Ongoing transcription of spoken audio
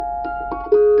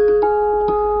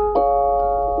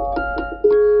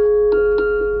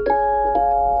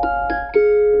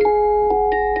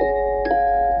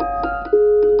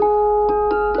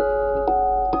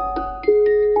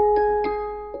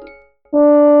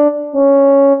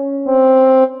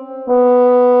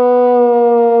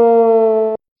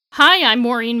I'm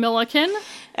Maureen Milliken.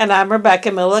 And I'm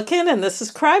Rebecca Milliken, and this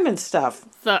is Crime and Stuff.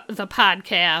 The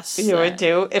podcast. You would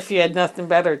do if you had nothing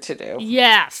better to do.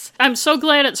 Yes. I'm so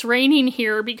glad it's raining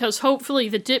here because hopefully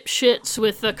the dipshits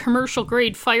with the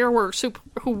commercial-grade fireworks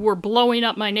who were blowing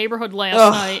up my neighborhood last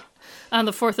night on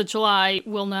the 4th of July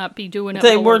will not be doing it.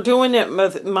 They were doing it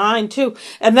with mine, too.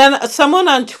 And then someone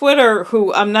on Twitter,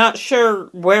 who I'm not sure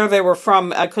where they were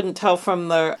from, I couldn't tell from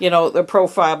the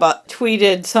profile, but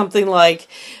tweeted something like,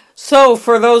 so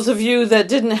for those of you that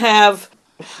didn't have,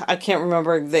 I can't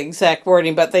remember the exact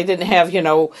wording, but they didn't have,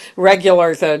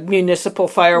 the municipal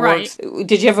fireworks. Right.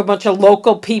 Did you have a bunch of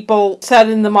local people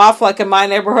setting them off like in my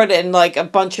neighborhood? And like a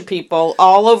bunch of people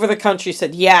all over the country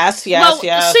said yes. Well, see,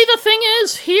 the thing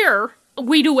is here,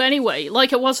 we do anyway.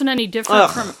 Like, it wasn't any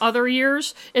different from other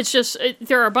years. It's just,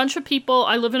 there are a bunch of people.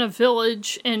 I live in a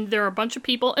village, and there are a bunch of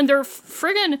people, and they're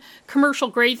friggin' commercial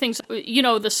grade things.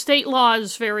 The state law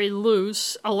is very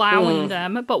loose, allowing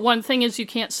them, but one thing is you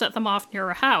can't set them off near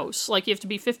a house. Like, you have to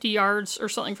be 50 yards or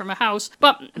something from a house.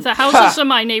 But the houses in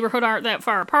my neighborhood aren't that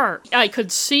far apart. I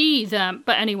could see them,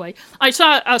 but anyway. I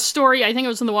saw a story, I think it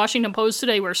was in the Washington Post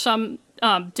today, where some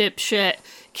dipshit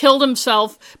killed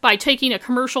himself by taking a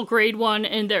commercial grade one,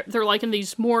 and they're like in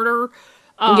these mortar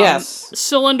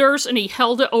cylinders, and he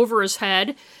held it over his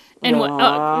head. And when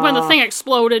the thing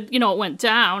exploded,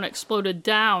 exploded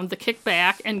down the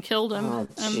kickback and killed him. Oh,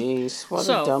 jeez. What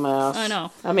a dumbass. I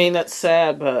know. I mean, it's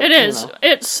sad, but... It is.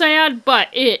 It's sad, but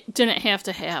it didn't have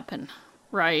to happen.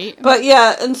 Right. But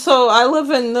yeah, and so I live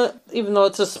even though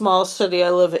it's a small city, I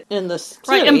live in the city.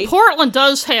 Right, and Portland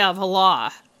does have a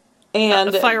law.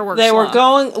 And fireworks they were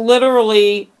going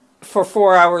literally for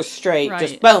 4 hours straight. Right.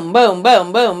 Just boom, boom,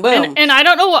 boom, boom, boom. And I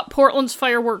don't know what Portland's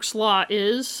fireworks law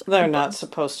is. They're not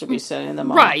supposed to be setting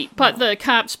them off. Right, but the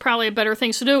cops probably have better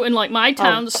things to do. And like my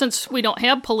town, since we don't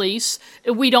have police,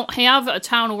 we don't have a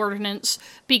town ordinance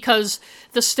because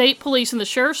the state police and the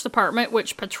sheriff's department,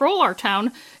 which patrol our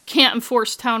town, can't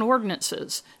enforce town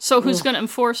ordinances. So who's going to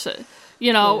enforce it?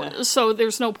 So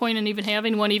there's no point in even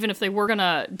having one, even if they were going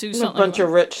to do something. A bunch of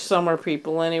rich summer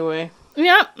people anyway.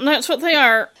 Yeah, that's what they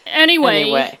are.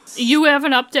 Anyway, you have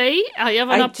an update? I have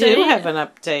an update. I do have an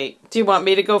update. Do you want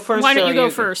me to go first? Why don't you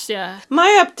go first, yeah.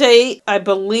 My update, I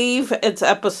believe it's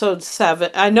episode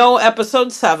 7. I know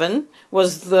episode 7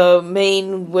 was the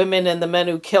main women and the men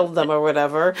who killed them or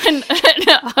whatever. And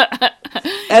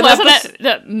wasn't it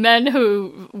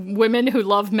the women who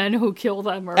love men who kill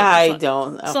them? Or I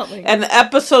don't know. Something. And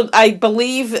episode, I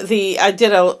believe I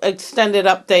did an extended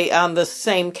update on the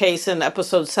same case in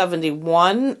episode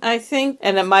 71, I think.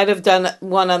 And it might have done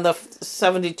one on the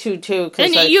 72 too.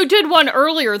 And you did one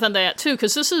earlier than that too,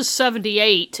 because this is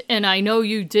 78. And I know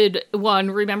you did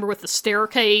one, remember, with the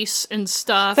staircase and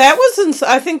stuff.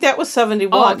 I think that was 71.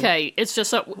 Oh, okay. It's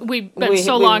just that we've been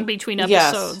so long between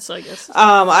episodes, I guess.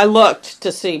 I looked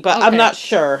to see, but okay. I'm not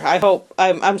sure. I hope.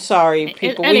 I'm sorry,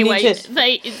 people. Anyway,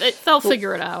 they'll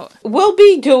figure it out. We'll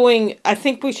be doing. I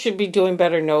think we should be doing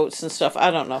better notes and stuff.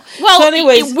 I don't know. Well, so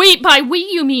anyways, by we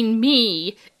you mean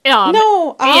me.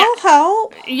 No, I'll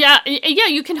help. Yeah,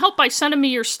 you can help by sending me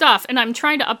your stuff, and I'm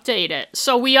trying to update it.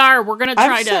 So we're going to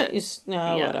try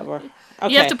whatever.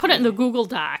 Okay. You have to put it in the Google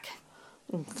Doc.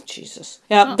 Jesus.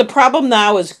 Yeah, the problem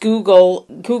now is Google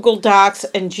Docs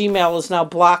and Gmail is now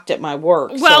blocked at my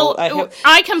work. Well, so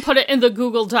I can put it in the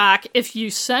Google Doc if you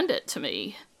send it to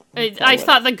me. I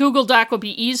thought the Google Doc would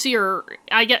be easier.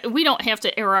 We don't have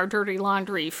to air our dirty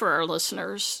laundry for our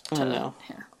listeners. I know.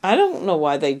 I don't know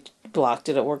why they blocked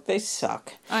it at work. They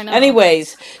suck. I know.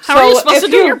 Anyways. How are you supposed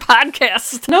to do your podcast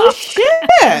stuff? No shit.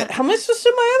 How am I supposed to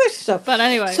do my other stuff? But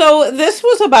anyway. So this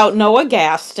was about Noah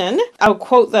Gaston. I'll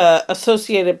quote the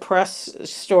Associated Press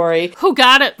story. Who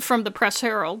got it from the Press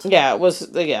Herald. Yeah, it was,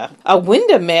 A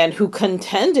Wyndham man who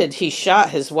contended he shot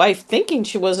his wife thinking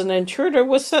she was an intruder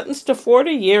was sentenced to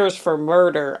 40 years for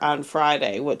murder on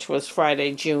Friday, which was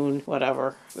Friday, June,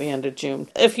 whatever. The end of June.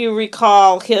 If you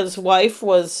recall, his wife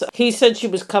he said she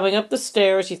was coming up the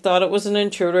stairs. He thought it was an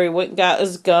intruder. He went and got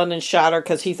his gun and shot her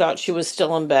because he thought she was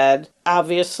still in bed.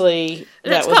 Obviously,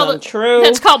 that was untrue.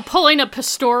 That's called pulling a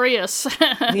Pistorius.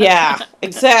 Yeah,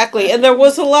 exactly. And there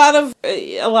was a lot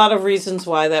of reasons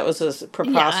why that was a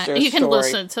preposterous story. You can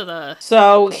listen to the...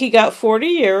 So he got 40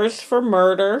 years for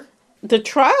murder. The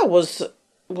trial was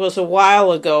a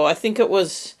while ago. I think it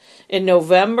was in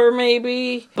November,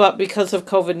 maybe. But because of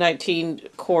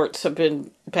COVID-19, courts have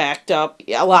been backed up.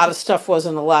 A lot of stuff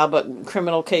wasn't allowed, but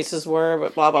criminal cases were,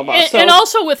 but blah, blah, blah. And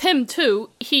also with him, too,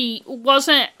 he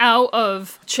wasn't out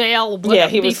of jail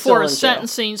before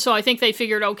sentencing, so I think they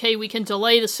figured, okay, we can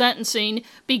delay the sentencing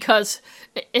because,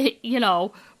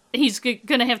 he's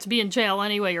gonna have to be in jail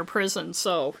anyway, or prison,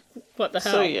 so what the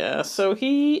hell. So, yeah, so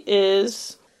he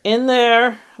is in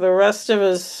there the rest of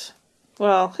his...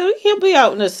 Well, he'll be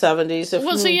out in his 70s.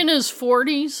 Was he in his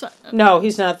 40s? No,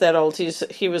 he's not that old.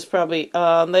 He was probably,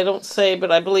 they don't say,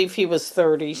 but I believe he was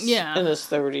 30s. Yeah. In his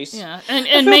 30s. Yeah. And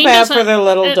I feel bad for their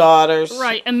little daughters.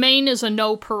 Right, and Maine is a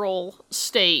no parole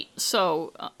state,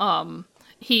 so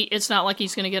it's not like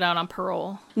he's going to get out on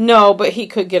parole. No, but he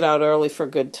could get out early for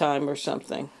good time or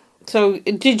something. So,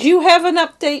 did you have an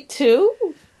update too?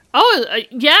 Oh,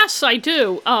 yes, I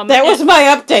do. That was my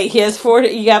update.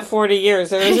 He got 40 years.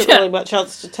 There isn't really much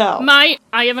else to tell. I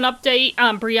have an update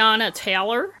on Breonna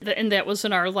Taylor, and that was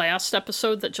in our last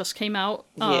episode that just came out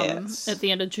at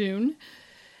the end of June.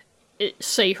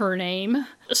 Say her name.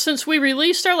 Since we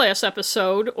released our last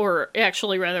episode, or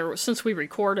actually rather, since we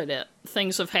recorded it,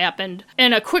 things have happened.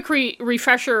 And a quick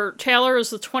refresher, Taylor is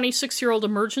the 26-year-old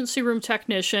emergency room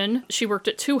technician. She worked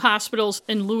at 2 hospitals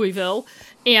in Louisville,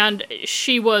 and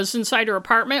she was inside her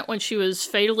apartment when she was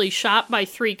fatally shot by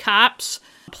 3 cops,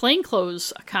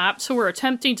 plainclothes cops, who were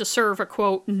attempting to serve a,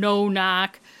 quote,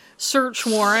 no-knock search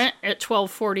warrant at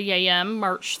 12:40 a.m.,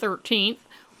 March 13th.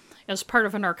 As part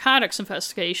of a narcotics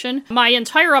investigation. My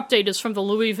entire update is from the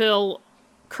Louisville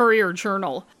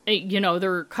Courier-Journal.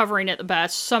 They're covering it the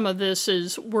best. Some of this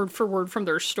is word for word from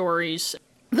their stories.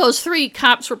 Those 3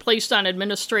 cops were placed on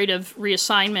administrative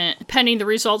reassignment pending the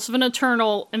results of an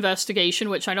internal investigation,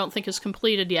 which I don't think is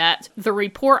completed yet. The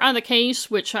report on the case,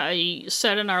 which I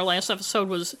said in our last episode,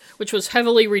 which was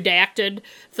heavily redacted.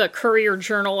 The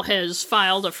Courier-Journal has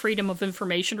filed a Freedom of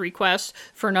Information request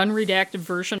for an unredacted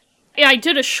version. I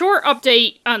did a short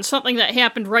update on something that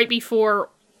happened right before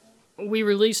we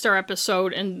released our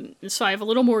episode, and so I have a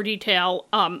little more detail.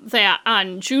 That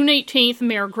on June 18th,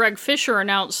 Mayor Greg Fisher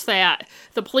announced that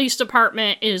the police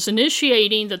department is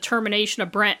initiating the termination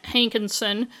of Brent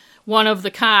Hankinson, one of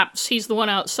the cops. He's the one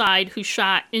outside who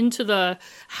shot into the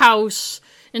house,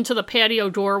 into the patio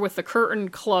door with the curtain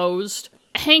closed.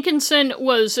 Hankinson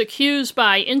was accused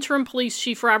by interim police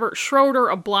chief Robert Schroeder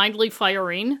of blindly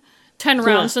firing 10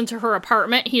 rounds into her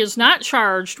apartment. He is not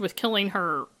charged with killing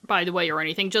her, by the way, or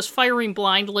anything, just firing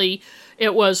blindly.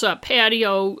 It was a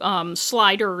patio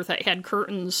slider that had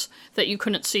curtains that you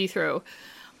couldn't see through.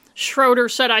 Schroeder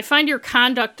said, "I find your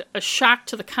conduct a shock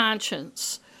to the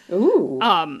conscience." Ooh.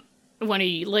 When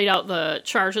he laid out the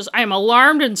charges, "I am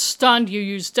alarmed and stunned you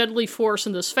used deadly force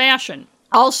in this fashion."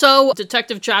 Also,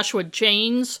 Detective Joshua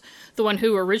Janes, the one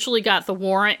who originally got the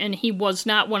warrant, and he was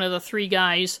not one of the 3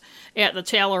 guys at the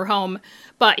Taylor home,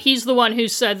 but he's the one who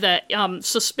said that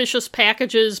suspicious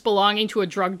packages belonging to a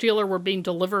drug dealer were being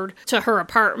delivered to her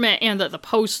apartment, and that the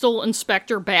postal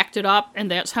inspector backed it up, and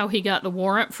that's how he got the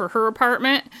warrant for her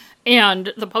apartment.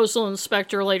 And the postal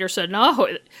inspector later said,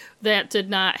 no, that did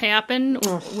not happen.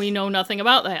 We know nothing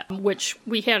about that, which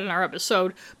we had in our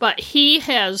episode. But he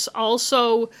has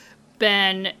also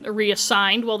been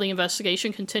reassigned while the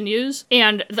investigation continues,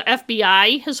 and the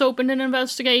FBI has opened an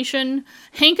investigation.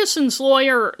 Hankison's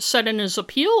lawyer said in his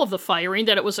appeal of the firing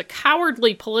that it was a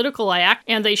cowardly political act,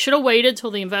 and they should have waited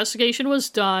till the investigation was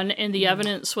done and the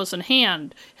evidence was in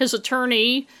hand. His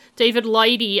attorney, David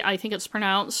Leidy, I think it's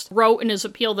pronounced, wrote in his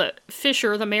appeal that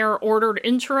Fisher, the mayor, ordered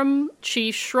interim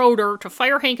chief Schroeder to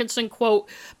fire Hankinson, quote,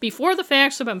 before the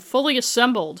facts have been fully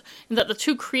assembled, and that the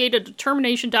 2 created a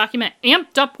termination document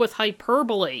amped up with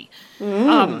hyperbole.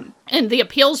 And the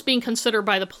appeal's being considered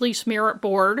by the Police Merit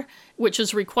Board, which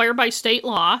is required by state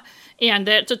law, and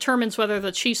that determines whether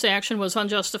the chief's action was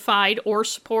unjustified or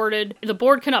supported. The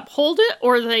board can uphold it,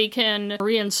 or they can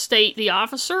reinstate the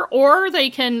officer, or they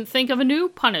can think of a new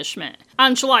punishment.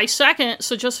 On July 2nd,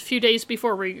 so just a few days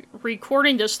before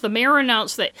recording this, the mayor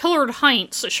announced that Hillard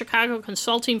Heinz, a Chicago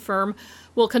consulting firm,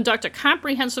 will conduct a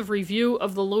comprehensive review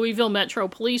of the Louisville Metro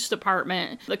Police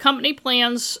Department. The company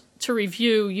plans to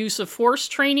review use of force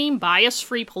training,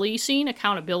 bias-free policing,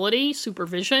 accountability,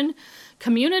 supervision,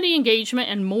 community engagement,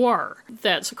 and more.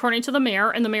 That's according to the mayor,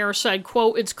 and the mayor said,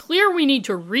 quote, it's clear we need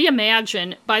to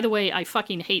reimagine, by the way, I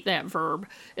fucking hate that verb.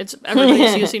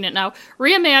 Everybody's using it now.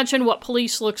 Reimagine what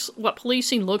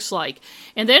policing looks like.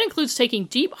 And that includes taking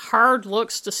deep, hard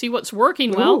looks to see what's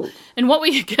working well and what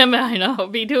we can,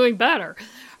 be doing better.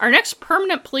 Our next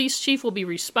permanent police chief will be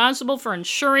responsible for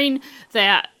ensuring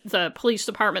that the police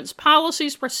department's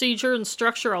policies, procedure, and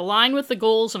structure align with the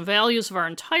goals and values of our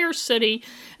entire city,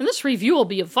 and this review will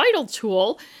be a vital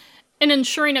tool in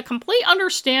ensuring a complete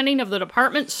understanding of the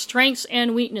department's strengths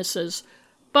and weaknesses.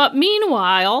 But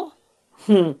meanwhile,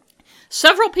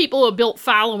 several people have built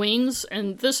followings,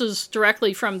 and this is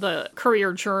directly from the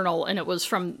Courier-Journal, and it was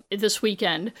from this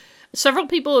weekend, Several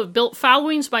people have built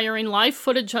followings by airing live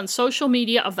footage on social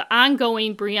media of the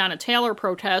ongoing Breonna Taylor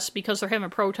protests, because they're having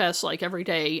protests like every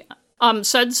day.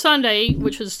 Said Sunday,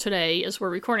 which is today as we're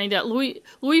recording, that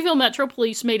Louisville Metro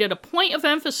Police made it a point of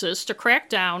emphasis to crack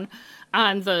down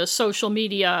on the social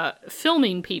media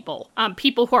filming people,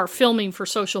 people who are filming for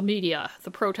social media,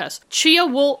 the protests. Chia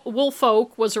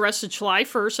Woolfolk was arrested July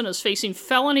 1st and is facing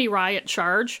felony riot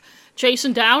charge.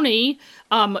 Jason Downey,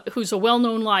 who's a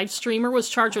well-known live streamer, was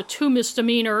charged with 2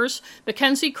 misdemeanors.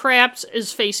 Mackenzie Krabs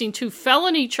is facing 2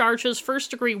 felony charges,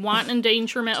 first-degree wanton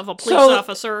endangerment of a police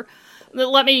officer.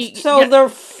 Let me... So they're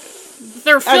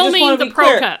filming the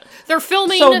protest. They're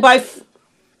filming... So by...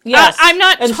 Yes. I'm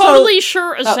not totally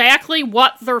sure exactly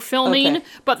what they're filming,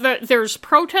 but there's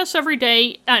protests every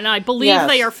day, and I believe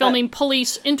they are filming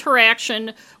police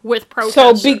interaction with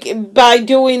protesters. So by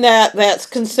doing that, that's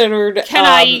considered...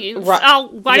 Why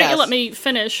don't you let me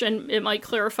finish, and it might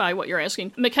clarify what you're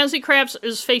asking. Mackenzie Krabs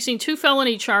is facing 2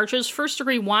 felony charges,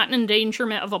 first-degree wanton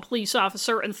endangerment of a police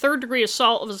officer and third-degree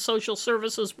assault of a social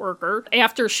services worker,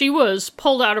 after she was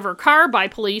pulled out of her car by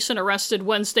police and arrested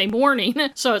Wednesday morning.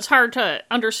 So it's hard to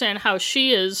understand how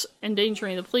she is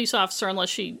endangering the police officer unless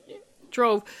she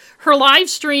drove. Her live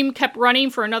stream kept running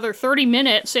for another 30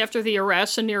 minutes after the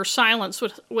arrest in near silence,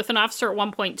 with an officer at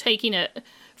one point taking it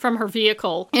from her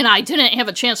vehicle. And I didn't have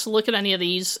a chance to look at any of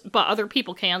these, but other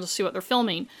people can to see what they're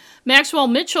filming. Maxwell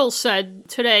Mitchell said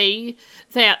today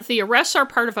that the arrests are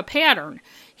part of a pattern.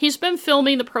 He's been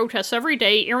filming the protests every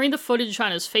day, airing the footage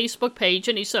on his Facebook page,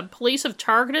 and he said police have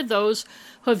targeted those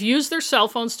who have used their cell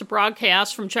phones to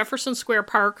broadcast from Jefferson Square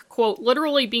Park, quote,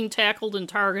 literally being tackled and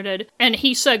targeted. And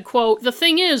he said, quote, the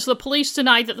thing is, the police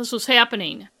denied that this was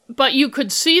happening. But you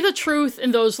could see the truth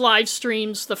in those live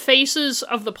streams, the faces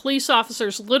of the police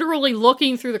officers literally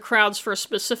looking through the crowds for a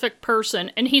specific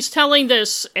person. And he's telling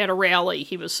this at a rally,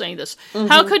 he was saying this. Mm-hmm.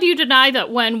 How could you deny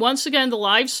that when, once again, the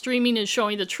live streaming is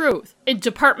showing the truth? A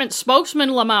department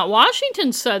spokesman Lamont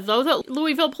Washington said, though, that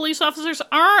Louisville police officers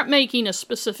aren't making a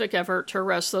specific effort to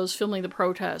arrest those filming the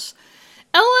protests.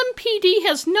 LMPD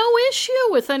has no issue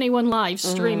with anyone live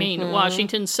streaming,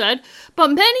 Washington said, but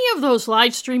many of those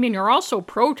live streaming are also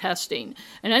protesting,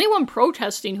 and anyone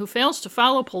protesting who fails to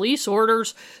follow police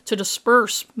orders to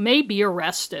disperse may be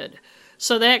arrested.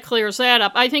 So that clears that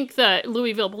up. I think the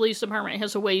Louisville Police Department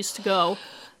has a ways to go.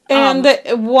 And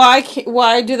why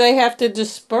do they have to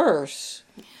disperse?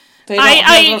 They don't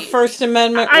have a First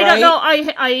Amendment right? I don't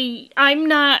know. I'm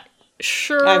not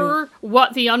sure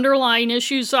what the underlying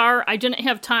issues are. I didn't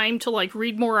have time to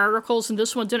read more articles, and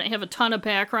this one didn't have a ton of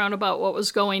background about what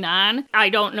was going on. I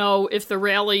don't know if the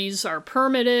rallies are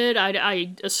permitted.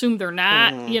 I assume they're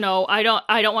not. I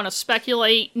don't want to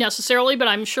speculate necessarily, but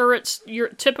I'm sure it's your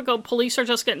typical police are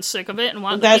just getting sick of it and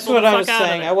want That's people what to I was fuck out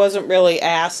saying. of it. I wasn't really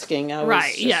asking.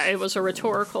 It was a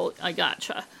rhetorical. I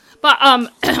gotcha. But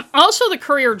also the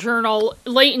Courier-Journal,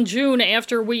 late in June,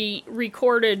 after we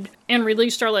recorded and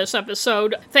released our last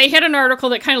episode, they had an article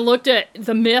that kind of looked at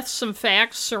the myths and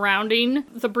facts surrounding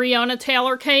the Breonna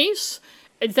Taylor case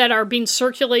that are being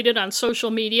circulated on social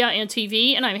media and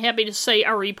TV, and I'm happy to say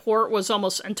our report was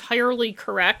almost entirely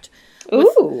correct.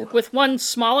 With one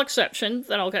small exception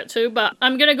that I'll get to, but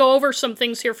I'm going to go over some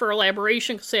things here for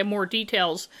elaboration because they have more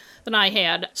details than I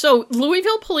had. So,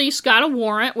 Louisville police got a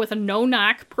warrant with a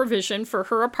no-knock provision for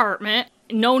her apartment.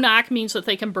 No knock means that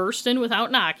they can burst in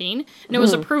without knocking, and it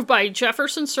was approved by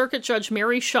Jefferson Circuit Judge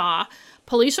Mary Shaw.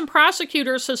 Police and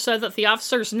prosecutors have said that the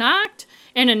officers knocked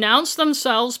and announced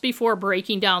themselves before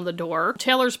breaking down the door.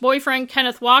 Taylor's boyfriend,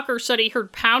 Kenneth Walker, said he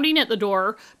heard pounding at the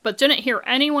door, but didn't hear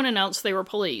anyone announce they were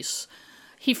police.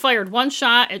 He fired one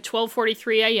shot at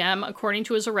 12:43 a.m., according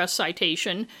to his arrest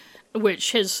citation,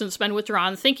 which has since been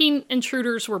withdrawn, thinking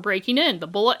intruders were breaking in. The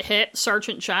bullet hit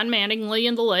Sergeant John Mattingly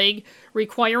in the leg,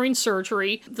 requiring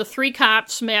surgery. The 3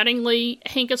 cops, Mattingly,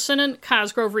 Hankinson, and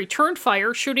Cosgrove, returned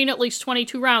fire, shooting at least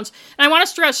 22 rounds. And I want to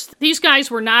stress, these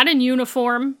guys were not in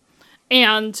uniform,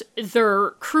 and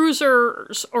their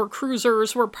cruisers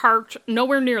were parked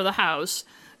nowhere near the house.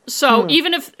 So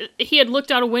even if he had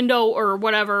looked out a window or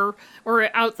whatever, or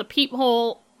out the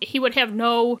peephole, he would have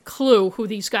no clue who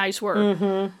these guys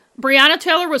were. Breonna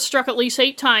Taylor was struck at least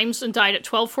 8 times and died at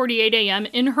 12:48 a.m.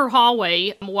 in her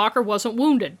hallway. Walker wasn't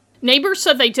wounded. Neighbors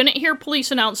said they didn't hear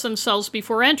police announce themselves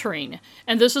before entering,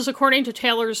 and this is according to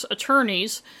Taylor's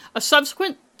attorneys. A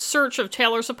subsequent search of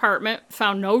Taylor's apartment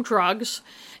found no drugs,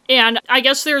 and I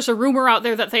guess there's a rumor out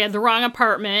there that they had the wrong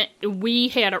apartment. We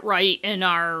had it right in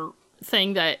our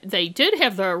thing that they did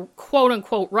have the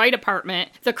quote-unquote right apartment.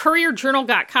 The Courier-Journal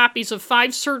got copies of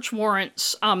 5 search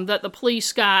warrants that the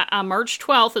police got on March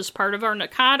 12th as part of our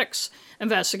narcotics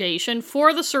investigation.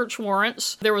 4 of the search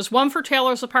warrants. There was 1 for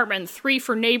Taylor's apartment and 3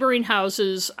 for neighboring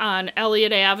houses on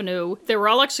Elliott Avenue. They were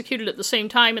all executed at the same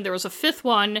time, and there was a 5th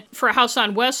one for a house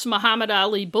on West Muhammad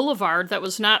Ali Boulevard that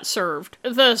was not served.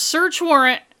 The search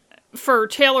warrant for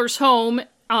Taylor's home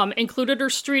included her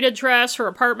street address, her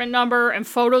apartment number, and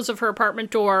photos of her apartment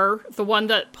door, the one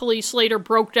that police later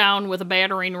broke down with a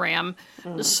battering ram.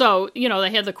 So,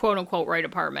 they had the quote-unquote right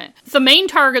apartment. The main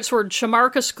targets were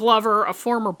Jamarcus Glover, a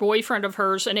former boyfriend of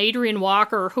hers, and Adrian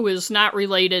Walker, who is not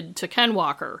related to Ken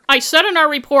Walker. I said in our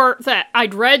report that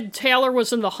I'd read Taylor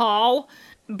was in the hall,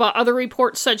 but other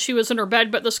reports said she was in her bed,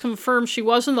 but this confirms she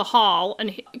was in the hall.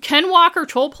 And Ken Walker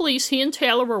told police he and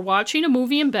Taylor were watching a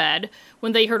movie in bed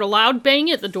when they heard a loud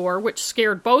bang at the door, which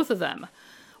scared both of them.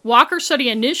 Walker said he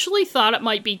initially thought it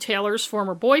might be Taylor's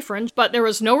former boyfriend, but there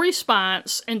was no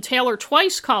response, and Taylor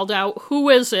twice called out, "Who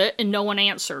is it?" and no one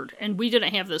answered, and we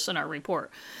didn't have this in our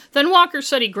report. Then Walker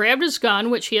said he grabbed his gun,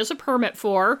 which he has a permit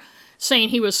for, saying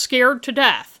he was scared to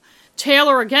death.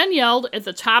 Taylor again yelled at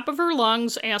the top of her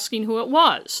lungs, asking who it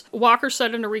was. Walker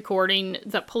said in a recording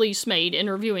that police made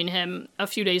interviewing him a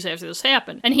few days after this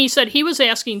happened. And he said he was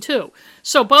asking too.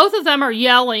 So both of them are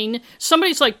yelling.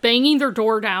 Somebody's like banging their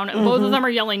door down, and both of them are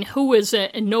yelling, "Who is it?"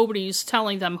 And nobody's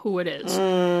telling them who it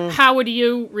is. How would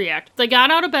you react? They got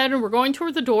out of bed and were going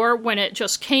toward the door when it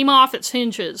just came off its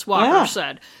hinges, Walker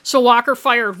said. So Walker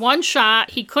fired 1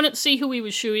 shot. He couldn't see who he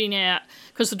was shooting at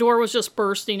because the door was just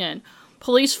bursting in.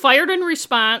 Police fired in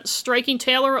response, striking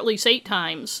Taylor at least 8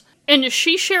 times. And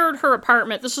she shared her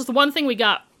apartment. This is the one thing we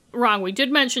got wrong. We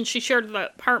did mention she shared the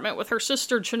apartment with her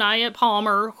sister, Janiyah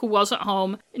Palmer, who wasn't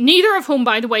home. Neither of whom,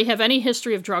 by the way, have any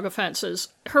history of drug offenses.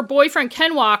 Her boyfriend,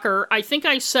 Ken Walker, I think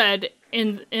I said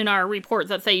in our report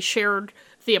that they shared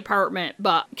the apartment,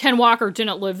 but Ken Walker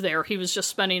didn't live there. He was just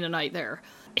spending the night there.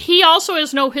 He also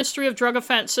has no history of drug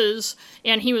offenses,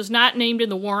 and he was not named in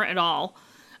the warrant at all.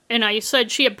 And I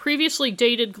said she had previously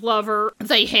dated Glover.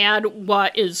 They had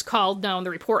what is called now in the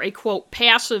report a, quote,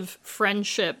 passive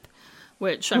friendship,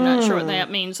 which I'm not sure what that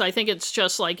means. I think it's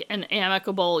just like an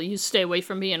amicable, you stay away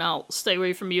from me and I'll stay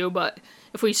away from you, but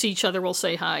if we see each other, we'll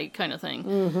say hi kind of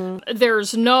thing.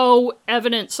 There's no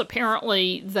evidence,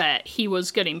 apparently, that he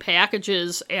was getting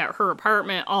packages at her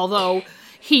apartment, although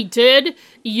he did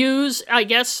use, I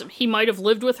guess he might have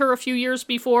lived with her a few years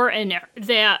before, and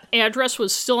that address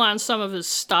was still on some of his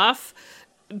stuff,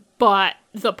 but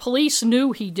the police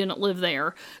knew he didn't live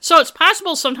there. So it's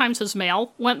possible sometimes his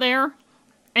mail went there,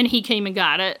 and he came and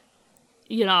got it,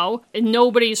 and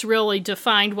nobody's really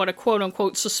defined what a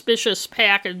quote-unquote suspicious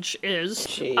package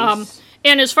is.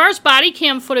 And as far as body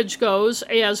cam footage goes,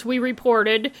 as we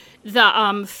reported,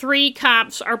 the 3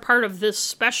 cops are part of this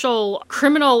special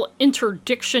criminal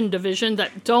interdiction division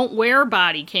that don't wear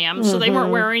body cams, so they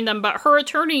weren't wearing them. But her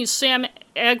attorneys, Sam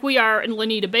Aguiar and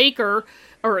Lenita Baker,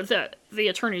 or the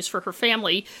attorneys for her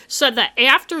family, said that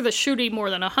after the shooting,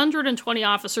 more than 120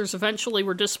 officers eventually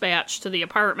were dispatched to the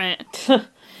apartment.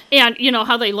 And you know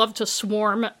how they love to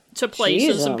swarm to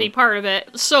places and be part of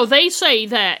it. So they say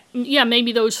that,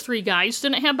 maybe those 3 guys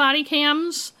didn't have body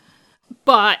cams,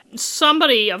 but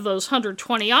somebody of those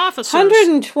 120 officers...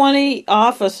 120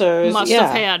 officers, must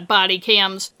have had body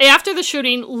cams. After the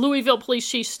shooting, Louisville Police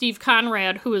Chief Steve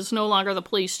Conrad, who is no longer the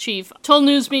police chief, told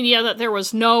news media that there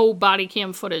was no body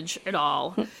cam footage at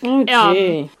all. Oh,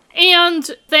 gee. And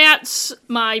that's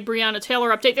my Breonna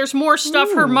Taylor update. There's more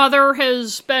stuff. Her mother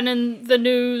has been in the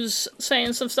news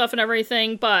saying some stuff and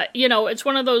everything, but, it's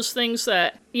one of those things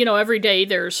that, every day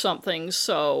there's something,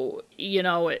 so,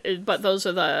 but those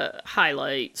are the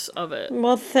highlights of it.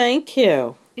 Well, thank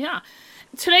you. Yeah.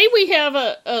 Today we have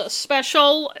a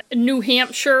special New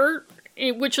Hampshire,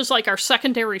 which is like our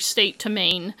secondary state to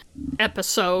Maine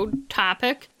episode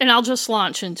topic, and I'll just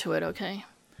launch into it, okay?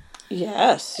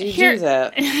 Yes, you do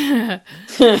that.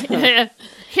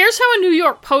 Here's how a New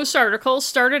York Post article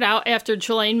started out after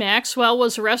Ghislaine Maxwell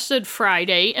was arrested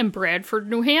Friday in Bradford,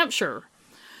 New Hampshire.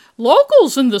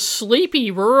 Locals in the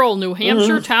sleepy rural New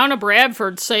Hampshire town of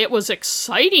Bradford say it was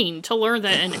exciting to learn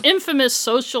that an infamous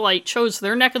socialite chose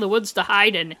their neck of the woods to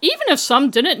hide in, even if some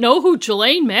didn't know who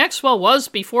Ghislaine Maxwell was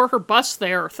before her bust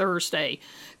there Thursday.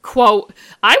 Quote,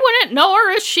 "I wouldn't know her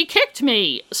if she kicked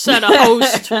me," said a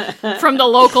host from the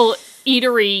local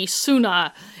eatery,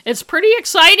 Suna. "It's pretty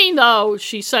exciting, though,"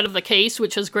 she said of the case,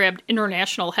 which has grabbed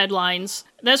international headlines.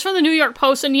 That's from the New York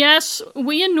Post, and yes,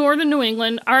 we in northern New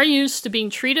England are used to being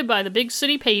treated by the big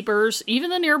city papers, even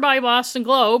the nearby Boston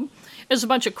Globe, as a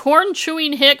bunch of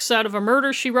corn-chewing hicks out of a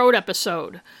Murder, She Wrote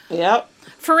episode. Yep.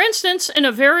 For instance, in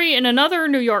another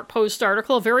New York Post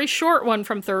article, a very short one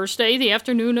from Thursday, the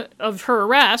afternoon of her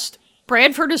arrest,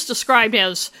 Bradford is described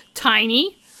as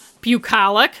tiny,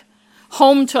 bucolic,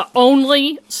 home to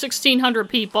only 1,600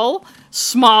 people,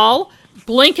 small,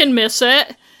 blink and miss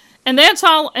it, and that's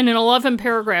all in an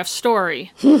 11-paragraph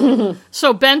story.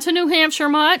 So, been to New Hampshire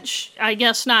much? I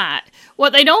guess not.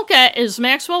 What they don't get is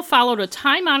Maxwell followed a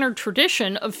time-honored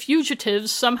tradition of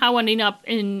fugitives somehow ending up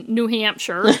in New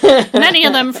Hampshire, many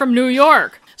of them from New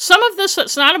York. Some of this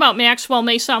that's not about Maxwell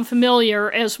may sound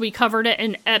familiar, as we covered it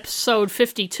in episode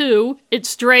 52.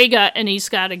 It's Draga, and he's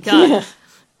got a gun. Yeah.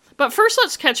 But first,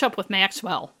 let's catch up with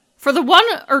Maxwell. For the one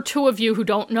or two of you who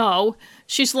don't know,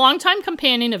 she's longtime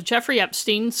companion of Jeffrey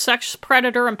Epstein, sex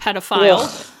predator and pedophile.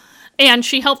 Ugh. And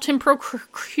she helped him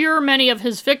procure many of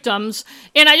his victims.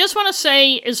 And I just want to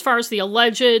say, as far as the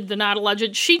alleged, the not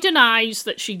alleged, she denies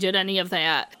that she did any of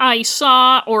that. I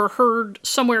saw or heard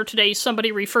somewhere today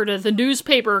somebody refer to the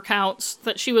newspaper accounts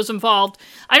that she was involved.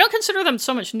 I don't consider them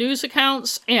so much news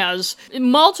accounts as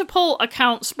multiple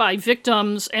accounts by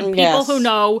victims and people who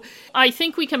know. I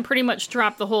think we can pretty much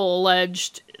drop the whole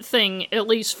alleged thing, at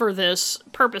least for this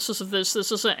purposes of this.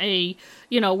 This isn't a,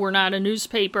 we're not a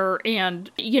newspaper, and,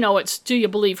 it's, do you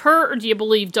believe her or do you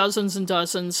believe dozens and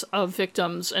dozens of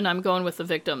victims? And I'm going with the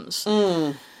victims.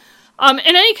 In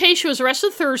any case, she was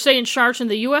arrested Thursday and charged in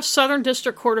the U.S. Southern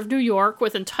District Court of New York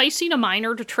with enticing a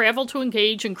minor to travel to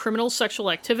engage in criminal sexual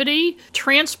activity,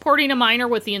 transporting a minor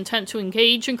with the intent to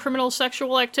engage in criminal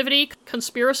sexual activity,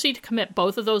 conspiracy to commit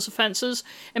both of those offenses,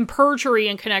 and perjury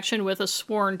in connection with a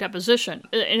sworn deposition.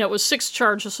 And it was 6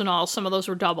 charges in all. Some of those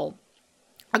were double.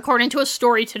 According to a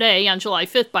story today on July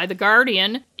 5th by The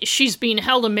Guardian, she's being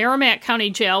held in Merrimack County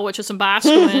Jail, which is in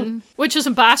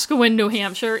Boscawen, New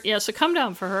Hampshire. Yes, a come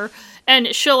down for her.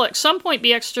 And she'll at some point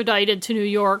be extradited to New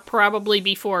York, probably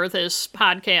before this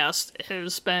podcast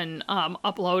has been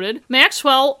uploaded.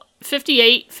 Maxwell,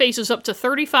 58, faces up to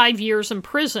 35 years in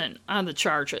prison on the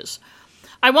charges.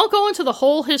 I won't go into the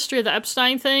whole history of the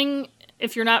Epstein thing.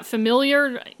 If you're not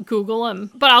familiar, Google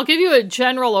him. But I'll give you a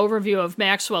general overview of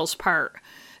Maxwell's part.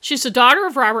 She's the daughter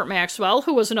of Robert Maxwell,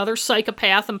 who was another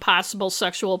psychopath and possible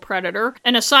sexual predator.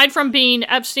 And aside from being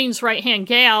Epstein's right-hand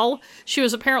gal, she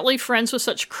was apparently friends with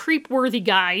such creep-worthy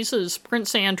guys as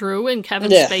Prince Andrew and Kevin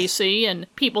Spacey and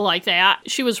people like that.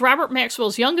 She was Robert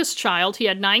Maxwell's youngest child. He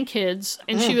had 9 kids,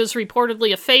 and she was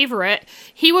reportedly a favorite.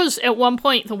 He was, at one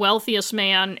point, the wealthiest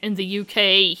man in the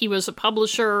UK. He was a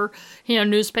publisher,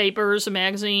 newspapers and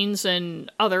magazines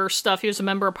and other stuff. He was a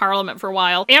member of Parliament for a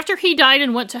while. After he died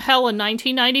and went to hell in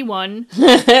 1991,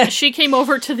 she came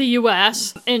over to the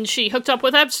U.S. and she hooked up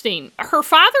with Epstein. Her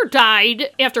father died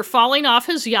after falling off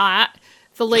his yacht.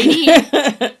 The lady...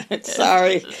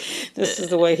 Sorry. This is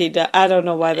the way he died. I don't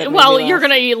know why that made me Well, you're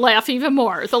going to laugh even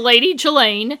more. The lady,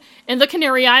 Ghislaine, in the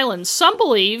Canary Islands. Some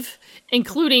believe,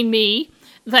 including me,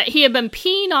 that he had been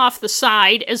peeing off the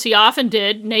side, as he often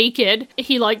did, naked.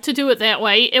 He liked to do it that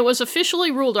way. It was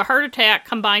officially ruled a heart attack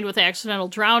combined with accidental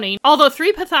drowning. Although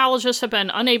 3 pathologists have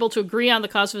been unable to agree on the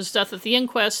cause of his death at the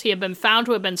inquest, he had been found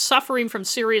to have been suffering from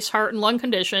serious heart and lung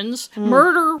conditions.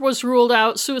 Murder was ruled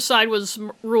out. Suicide was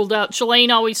ruled out. Ghislaine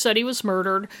always said he was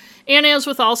murdered. And as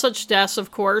with all such deaths,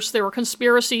 of course, there were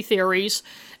conspiracy theories.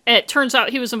 It turns out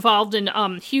he was involved in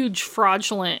huge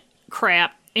fraudulent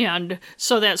crap. And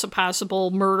so that's a possible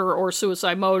murder or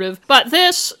suicide motive. But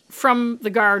this, from The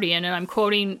Guardian, and I'm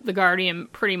quoting The Guardian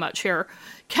pretty much here,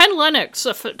 Ken Lennox,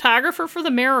 a photographer for The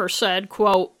Mirror, said,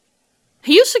 quote,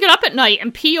 "He used to get up at night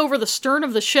and pee over the stern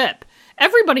of the ship.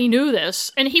 Everybody knew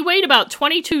this, and he weighed about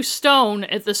 22 stone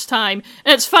at this time."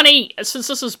 And it's funny, since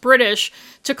this is British,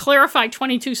 to clarify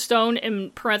 22 stone in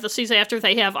parentheses after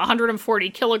they have 140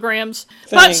 kilograms.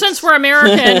 Thanks. But since we're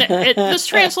American, this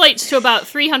translates to about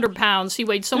 300 pounds. He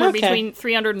weighed somewhere between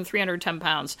 300 and 310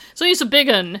 pounds. So he's a big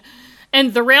un.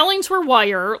 And the railings were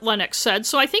wire, Lennox said,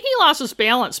 so I think he lost his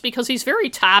balance because he's very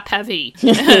top-heavy.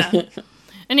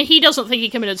 And he doesn't think he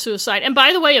committed suicide. And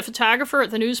by the way, a photographer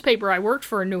at the newspaper I worked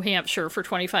for in New Hampshire for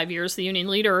 25 years, the union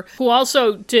leader, who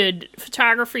also did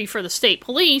photography for the state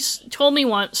police, told me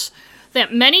once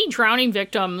that many drowning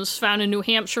victims found in New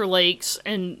Hampshire lakes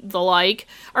and the like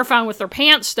are found with their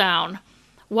pants down.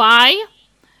 Why?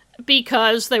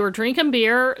 Because they were drinking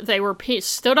beer, they were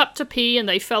stood up to pee, and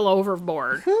they fell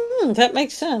overboard. That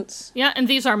makes sense. Yeah, and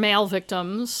these are male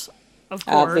victims, of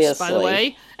course, obviously. By the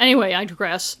way. Anyway, I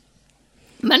digress.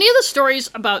 Many of the stories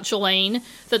about Ghislaine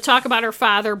that talk about her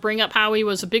father bring up how he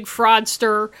was a big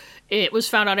fraudster. It was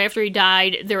found out after he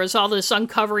died. There was all this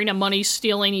uncovering of money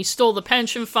stealing. He stole the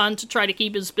pension fund to try to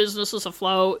keep his businesses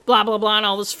afloat, blah, blah, blah, and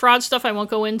all this fraud stuff I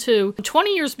won't go into.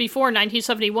 20 years before,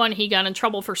 1971, he got in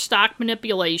trouble for stock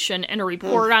manipulation, and a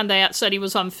report on that said he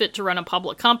was unfit to run a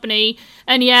public company.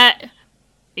 And yet,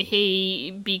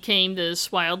 he became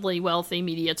this wildly wealthy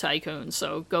media tycoon,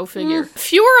 so go figure.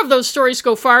 Fewer of those stories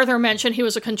go farther and mention he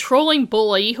was a controlling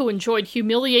bully who enjoyed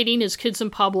humiliating his kids in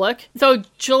public, though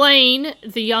Ghislaine,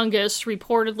 the youngest,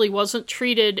 reportedly wasn't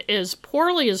treated as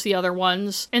poorly as the other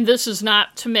ones, and this is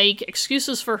not to make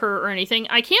excuses for her or anything.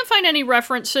 I can't find any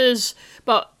references,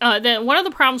 but then one of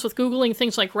the problems with Googling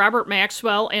things like Robert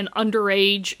Maxwell and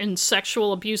underage and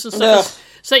sexual abuse and stuff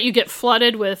is that you get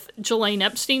flooded with Ghislaine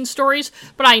Epstein stories.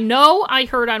 But I know I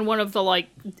heard on one of the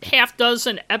half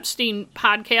dozen Epstein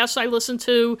podcasts I listened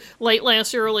to late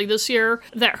last year, early this year,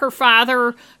 that her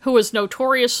father, who was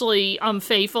notoriously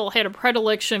unfaithful, had a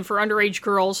predilection for underage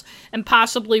girls and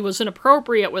possibly was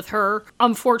inappropriate with her.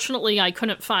 Unfortunately, I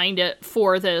couldn't find it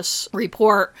for this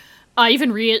report. I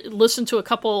even listened to a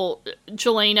couple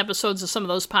Ghislaine episodes of some of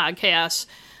those podcasts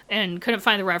and couldn't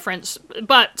find the reference,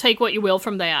 but take what you will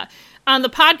from that. On the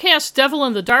podcast Devil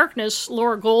in the Darkness,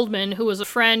 Laura Goldman, who was a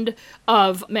friend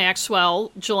of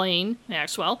Ghislaine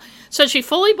Maxwell, said she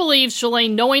fully believes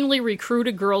Ghislaine knowingly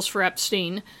recruited girls for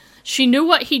Epstein. She knew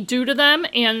what he'd do to them,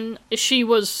 and she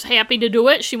was happy to do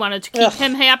it. She wanted to keep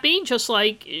him happy, just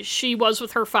like she was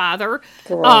with her father,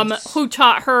 who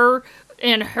taught her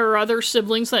and her other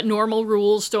siblings that normal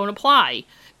rules don't apply.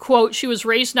 Quote, she was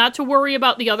raised not to worry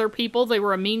about the other people. They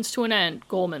were a means to an end,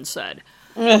 Goldman said.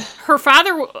 Her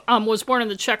father was born in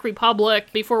the Czech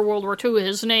Republic before World War II.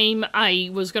 His name, I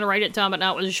was going to write it down, but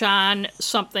now it was Jean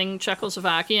something,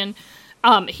 Czechoslovakian.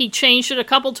 He changed it a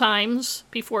couple times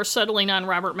before settling on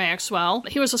Robert Maxwell.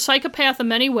 He was a psychopath in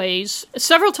many ways.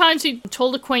 Several times he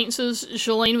told acquaintances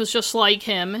Ghislaine was just like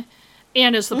him.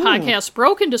 And as the podcast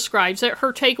Broken describes it,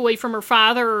 her takeaway from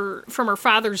her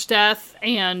father's death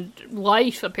and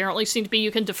life apparently seemed to be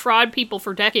you can defraud people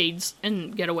for decades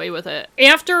and get away with it.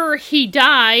 After he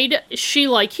died, she,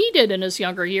 like he did in his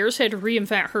younger years, had to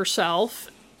reinvent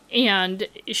herself. And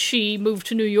she moved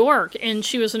to New York, and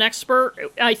she was an expert.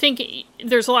 I think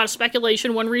there's a lot of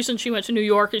speculation. One reason she went to New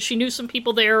York is she knew some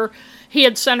people there. He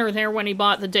had sent her there when he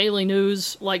bought the Daily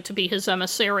News, to be his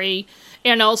emissary.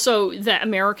 And also that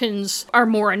Americans are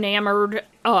more enamored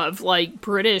of,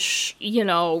 British,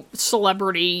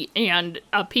 celebrity, and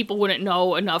people wouldn't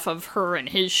know enough of her and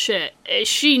his shit.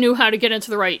 She knew how to get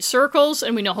into the right circles,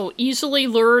 and we know how easily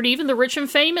lured even the rich and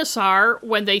famous are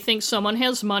when they think someone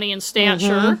has money and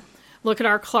stature. Look at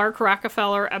our Clark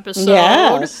Rockefeller episode.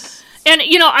 Yes. And,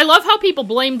 I love how people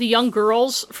blame the young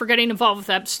girls for getting involved with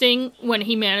Epstein when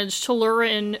he managed to lure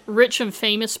in rich and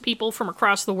famous people from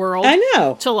across the world. I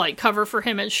know. To, cover for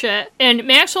him and shit. And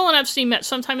Maxwell and Epstein met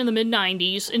sometime in the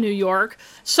mid-90s in New York.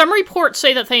 Some reports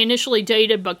say that they initially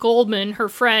dated, but Goldman, her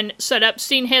friend, said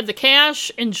Epstein had the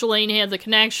cash and Ghislaine had the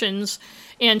connections.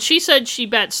 And she said she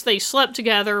bets they slept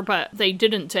together, but they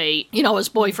didn't date, as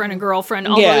boyfriend and girlfriend.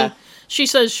 Although she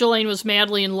says Ghislaine was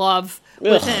madly in love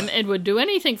with him and would do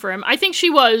anything for him. I think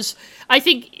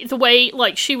the way,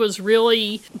 she was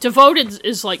really devoted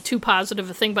is, too positive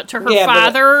a thing, but to her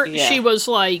father, she was,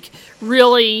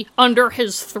 really under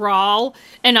his thrall,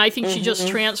 and I think she just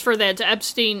transferred that to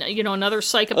Epstein, another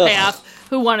psychopath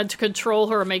who wanted to control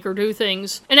her and make her do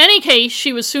things. In any case,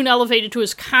 she was soon elevated to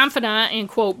his confidant and,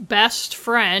 quote, best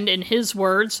friend, in his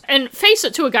words. And face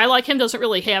it, too, a guy like him doesn't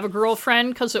really have a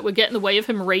girlfriend because it would get in the way of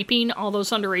him raping all those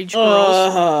underage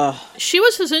girls. She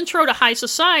was his intro to high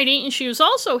society, and she was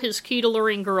also his key to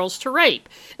luring girls to rape.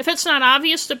 If it's not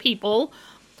obvious to people,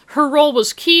 her role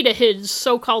was key to his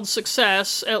so-called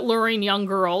success at luring young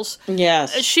girls.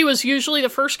 Yes. She was usually the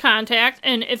first contact,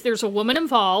 and if there's a woman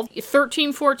involved, a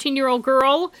 13, 14-year-old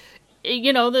girl,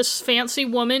 this fancy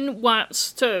woman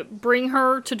wants to bring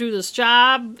her to do this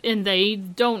job, and they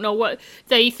don't know what,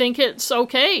 they think it's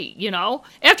okay,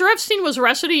 After Epstein was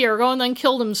arrested a year ago and then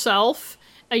killed himself,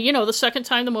 the second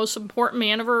time the most important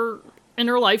man in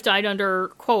her life died under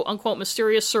quote-unquote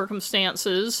mysterious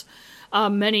circumstances,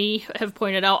 many have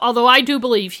pointed out, although I do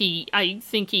believe I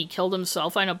think he killed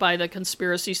himself. I don't buy the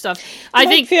conspiracy stuff.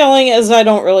 My feeling is I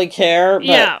don't really care, but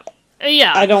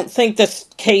yeah. I don't think this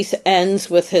case ends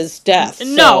with his death.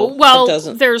 No,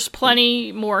 there's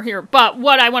plenty more here. But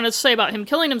what I want to say about him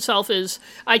killing himself is,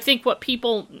 I think what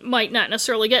people might not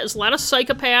necessarily get is a lot of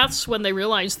psychopaths, when they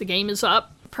realize the game is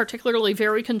up, particularly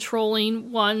very controlling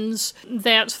ones,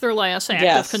 that's their last act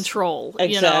of control.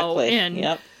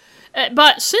 Exactly.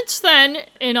 But since then,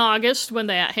 in August, when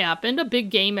that happened, a big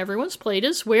game everyone's played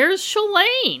is, where's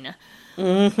Ghislaine?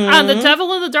 On the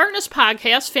Devil in the Darkness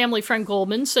podcast, family friend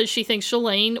Goldman says she thinks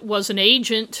Ghislaine was an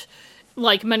agent,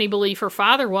 like many believe her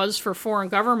father was, for foreign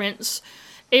governments.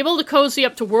 able to cozy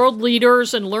up to world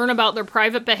leaders and learn about their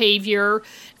private behavior,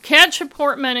 catch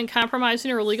support men in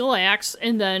compromising or illegal acts,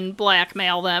 and then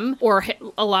blackmail them, or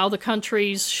allow the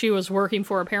countries she was working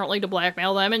for apparently to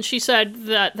blackmail them. And she said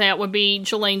that that would be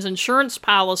Ghislaine's insurance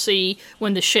policy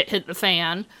when the shit hit the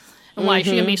fan, and why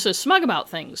she can be so smug about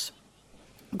things.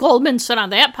 Goldman said on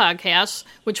that podcast,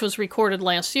 which was recorded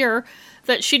last year,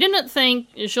 that she didn't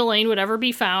think Ghislaine would ever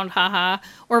be found,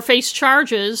 or face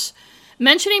charges,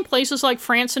 mentioning places like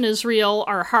France and Israel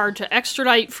are hard to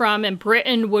extradite from, and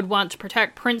Britain would want to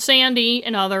protect Prince Andy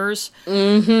and others.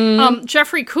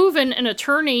 Jeffrey Cooven, an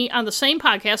attorney on the same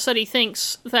podcast, said he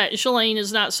thinks that Ghislaine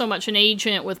is not so much an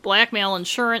agent with blackmail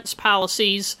insurance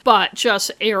policies, but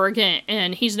just arrogant,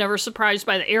 and he's never surprised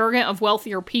by the arrogance of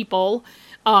wealthier people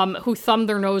who thumb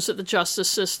their nose at the justice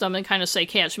system and kind of say,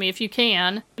 catch me if you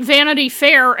can. Vanity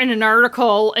Fair, in an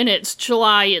article, in its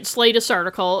latest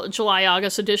article,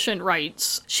 July-August edition,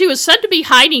 writes, she was said to be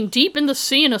hiding deep in the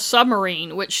sea in a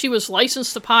submarine, which she was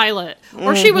licensed to pilot,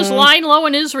 or she was lying low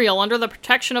in Israel under the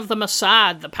protection of the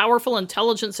Mossad, the powerful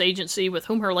intelligence agency with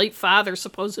whom her late father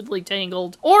supposedly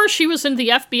tangled, or she was in the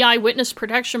FBI Witness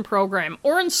Protection Program,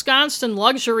 or ensconced in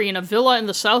luxury in a villa in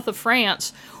the south of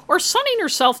France, or sunning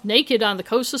herself naked on the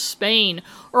coast of Spain,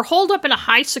 or holed up in a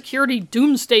high-security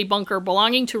doomsday bunker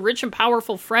belonging to rich and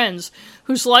powerful friends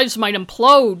whose lives might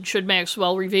implode should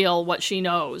Maxwell reveal what she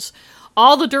knows.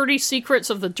 All the dirty secrets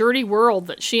of the dirty world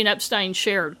that she and Epstein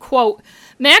shared. Quote,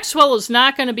 Maxwell is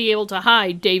not going to be able to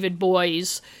hide David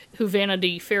Boies, who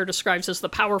Vanity Fair describes as the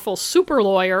powerful super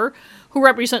lawyer, who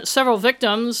represents several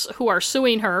victims who are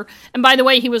suing her. And by the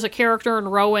way, he was a character in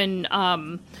Rowan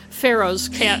Farrow's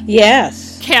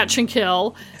Catch and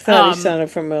Kill. I thought he sounded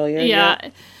familiar.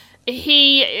 Yeah.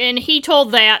 He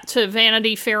told that to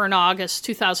Vanity Fair in August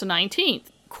 2019.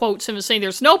 Quotes him as saying,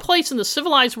 there's no place in the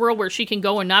civilized world where she can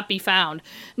go and not be found.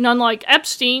 And unlike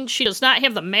Epstein, she does not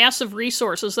have the massive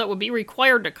resources that would be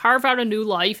required to carve out a new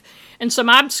life in some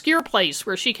obscure place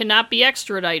where she cannot be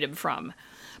extradited from.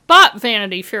 But,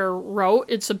 Vanity Fair wrote,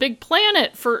 it's a big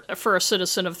planet for a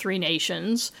citizen of three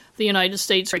nations, the United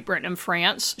States, Great Britain, and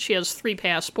France. She has 3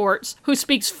 passports, who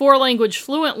speaks 4 languages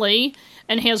fluently,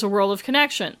 and has a world of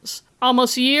connections.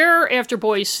 Almost a year after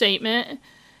Boies' statement,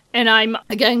 and I'm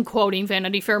again quoting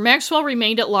Vanity Fair, Maxwell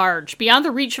remained at large, beyond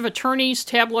the reach of attorneys,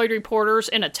 tabloid reporters,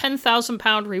 and a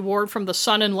 £10,000 reward from the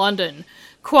Sun in London.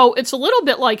 Quote, it's a little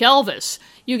bit like Elvis.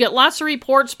 You get lots of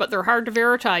reports, but they're hard to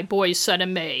verify, Boies said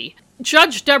in May.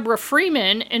 Judge Deborah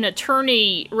Freeman, an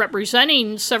attorney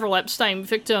representing several Epstein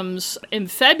victims in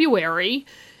February,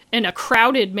 in a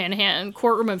crowded Manhattan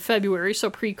courtroom in February, so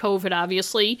pre-COVID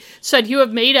obviously, said you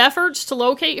have made efforts to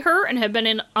locate her and have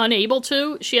been unable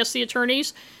to, she asked the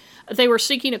attorneys. They were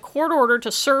seeking a court order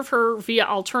to serve her via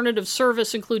alternative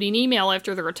service, including email,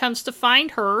 after their attempts to find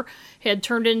her had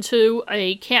turned into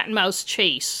a cat-and-mouse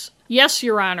chase. Yes,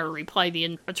 Your Honor, replied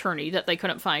the attorney, that they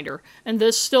couldn't find her. And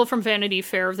this still from Vanity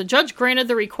Fair. The judge granted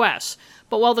the request,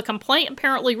 but while the complaint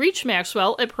apparently reached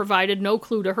Maxwell, it provided no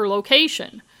clue to her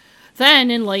location. Then,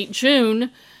 in late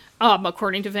June,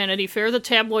 according to Vanity Fair, the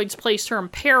tabloids placed her in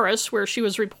Paris, where she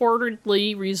was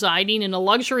reportedly residing in a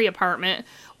luxury apartment,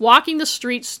 walking the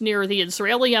streets near the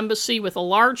Israeli embassy with a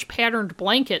large patterned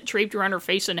blanket draped around her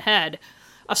face and head,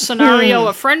 a scenario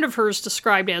a friend of hers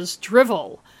described as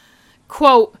drivel.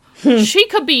 Quote, she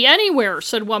could be anywhere,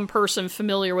 said one person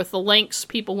familiar with the lengths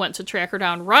people went to track her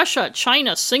down. Russia,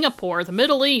 China, Singapore, the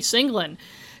Middle East, England.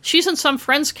 She's in some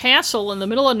friend's castle in the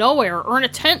middle of nowhere, or in a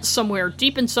tent somewhere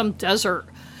deep in some desert.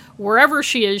 Wherever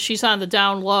she is, she's on the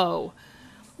down low.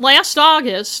 Last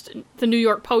August, the New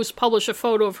York Post published a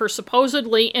photo of her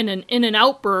supposedly in an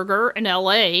In-N-Out burger in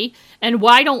L.A., and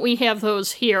why don't we have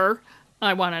those here?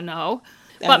 I want to know.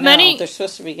 But many, they're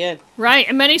supposed to be good. Right,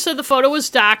 and many said the photo was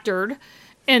doctored.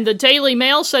 And the Daily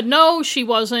Mail said, no, she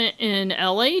wasn't in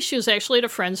L.A. She was actually at a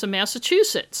friend's in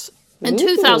Massachusetts. In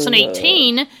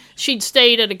 2018, she'd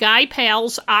stayed at a Guy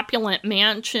Pal's opulent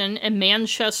mansion in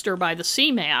Manchester by the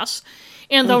Seamass.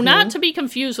 And though not to be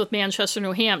confused with Manchester,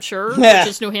 New Hampshire, which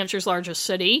is New Hampshire's largest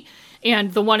city,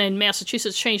 and the one in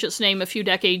Massachusetts changed its name a few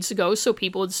decades ago so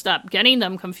people would stop getting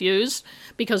them confused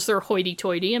because they're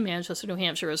hoity-toity and Manchester, New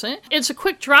Hampshire isn't. It's a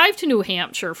quick drive to New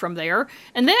Hampshire from there,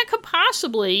 and that could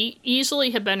possibly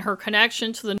easily have been her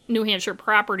connection to the New Hampshire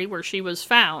property where she was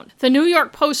found. The New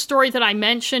York Post story that I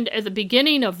mentioned at the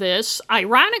beginning of this,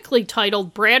 ironically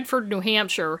titled Bradford, New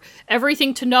Hampshire,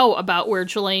 Everything to Know About Where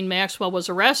Ghislaine Maxwell Was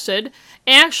Arrested,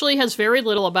 actually has very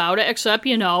little about it, except,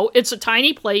 it's a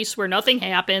tiny place where nothing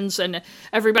happens, and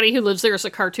everybody who lives there is a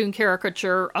cartoon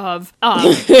caricature of,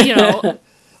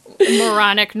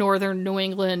 moronic northern New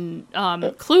England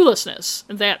cluelessness.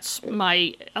 That's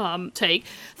my take.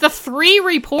 The 3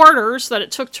 reporters that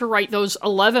it took to write those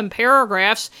 11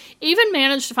 paragraphs even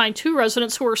managed to find 2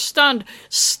 residents who were stunned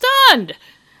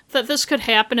that this could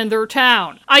happen in their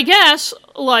town. I guess,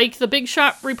 like the big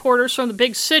shot reporters from the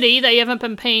big city, they haven't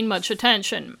been paying much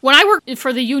attention. When I worked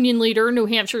for the Union Leader, New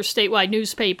Hampshire's statewide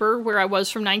newspaper, where I was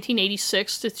from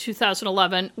 1986 to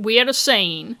 2011, we had a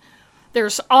saying,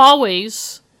 there's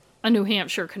always a New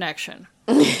Hampshire connection.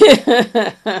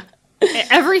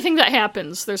 Everything that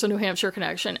happens, there's a New Hampshire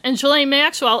connection. And Ghislaine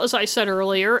Maxwell, as I said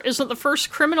earlier, isn't the first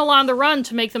criminal on the run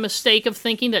to make the mistake of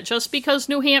thinking that just because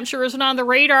New Hampshire isn't on the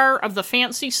radar of the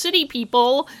fancy city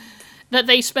people that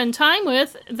they spend time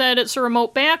with, that it's a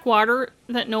remote backwater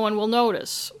that no one will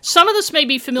notice. Some of this may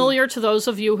be familiar to those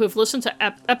of you who've listened to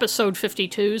episode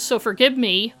 52, so forgive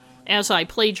me as I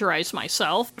plagiarize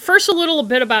myself. First, a little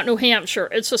bit about New Hampshire.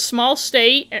 It's a small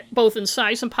state, both in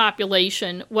size and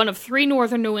population. One of 3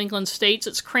 northern New England states.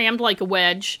 It's crammed like a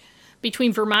wedge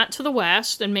between Vermont to the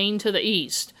west and Maine to the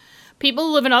east. People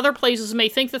who live in other places may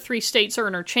think the 3 states are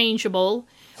interchangeable,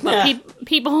 but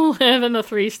people who live in the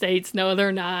 3 states, no,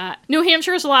 they're not. New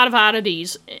Hampshire has a lot of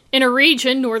oddities. In a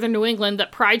region, northern New England,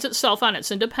 that prides itself on its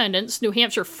independence, New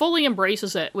Hampshire fully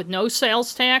embraces it, with no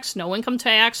sales tax, no income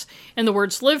tax, and the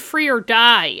words live free or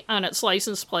die on its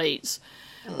license plates.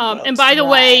 And by the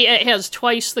way, it has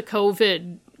twice the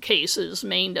COVID cases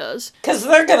Maine does. Because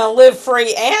they're going to live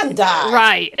free and die.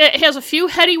 Right. It has a few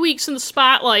heady weeks in the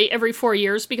spotlight every 4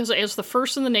 years because it has the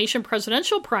first in the nation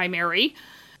presidential primary.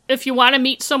 If you want to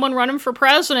meet someone running for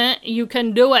president, you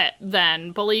can do it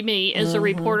then. Believe me, as a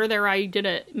reporter there, I did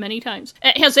it many times.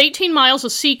 It has 18 miles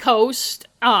of sea coast,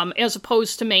 as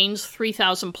opposed to Maine's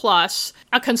 3,000 plus.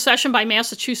 A concession by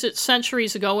Massachusetts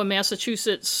centuries ago when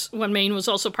Maine was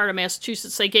also part of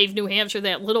Massachusetts, they gave New Hampshire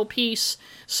that little piece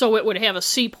so it would have a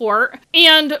seaport.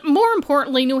 And more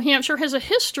importantly, New Hampshire has a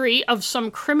history of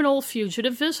some criminal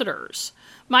fugitive visitors.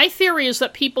 My theory is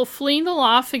that people fleeing the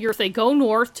law figure if they go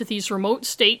north to these remote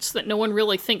states that no one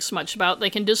really thinks much about, they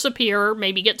can disappear,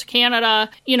 maybe get to Canada.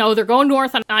 You know, they're going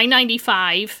north on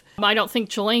I-95. I don't think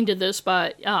Ghislaine did this,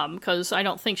 but because I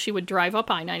don't think she would drive up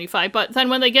I-95. But then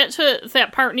when they get to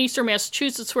that part in eastern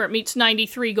Massachusetts where it meets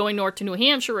 93 going north to New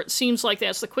Hampshire, it seems like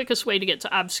that's the quickest way to get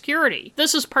to obscurity.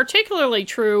 This is particularly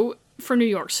true for New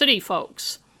York City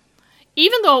folks.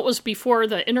 Even though it was before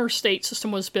the interstate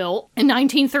system was built, in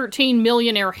 1913,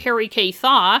 millionaire Harry K.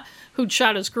 Thaw, who'd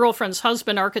shot his girlfriend's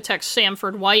husband, architect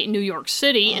Sanford White, in New York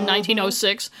City in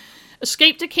 1906,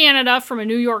 escaped to Canada from a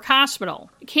New York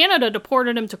hospital. Canada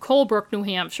deported him to Colebrook, New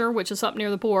Hampshire, which is up near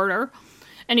the border,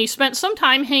 and he spent some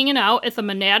time hanging out at the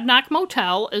Monadnock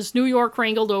Motel as New York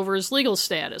wrangled over his legal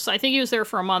status. I think he was there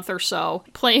for a month or so,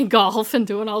 playing golf and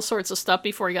doing all sorts of stuff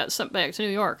before he got sent back to New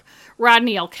York.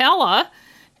 Rodney Alcala,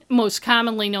 most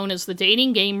commonly known as the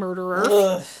dating game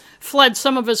murderer, fled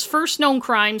some of his first known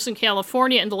crimes in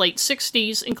California in the late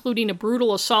 60s, including a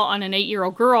brutal assault on an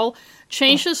 8-year-old girl,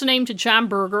 changed his name to John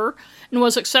Berger, and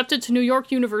was accepted to New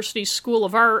York University's School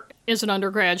of Art as an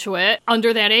undergraduate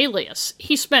under that alias.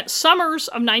 He spent summers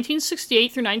of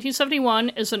 1968 through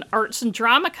 1971 as an arts and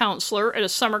drama counselor at a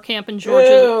summer camp in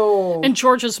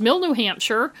George's Mill, New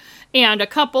Hampshire, and a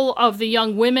couple of the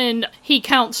young women he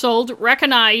counseled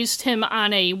recognized him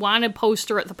on a wanted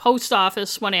poster at the post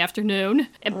office one afternoon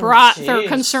and brought their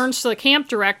concerns to the camp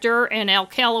director, and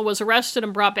Alcala was arrested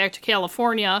and brought back to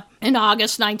California in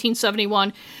August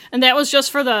 1971. And that was just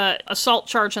for the assault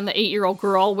charge on the 8-year-old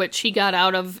girl, which he got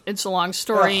out of. It's a long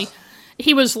story.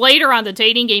 He was later on the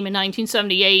dating game in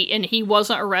 1978, and he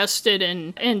wasn't arrested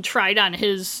and tried on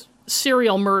his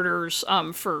serial murders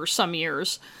for some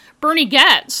years. Bernie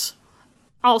Goetz,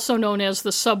 also known as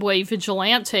the Subway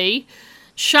Vigilante,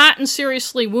 shot and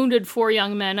seriously wounded 4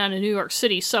 young men on a New York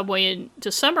City subway in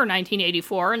December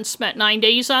 1984 and spent 9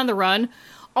 days on the run,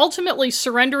 ultimately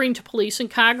surrendering to police in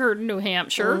Concord, New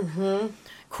Hampshire.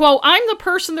 Quote, "I'm the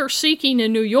person they're seeking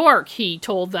in New York," he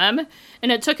told them,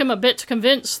 and it took him a bit to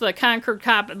convince the Concord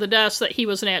cop at the desk that he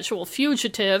was an actual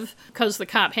fugitive, because the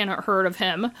cop hadn't heard of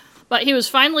him. But he was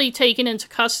finally taken into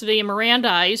custody and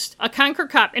Mirandized. A Concord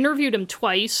cop interviewed him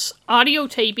twice, audio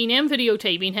taping and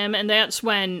videotaping him, and that's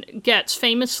when Goetz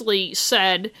famously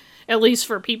said, at least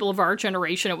for people of our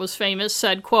generation it was famous,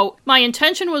 said, quote, "My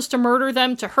intention was to murder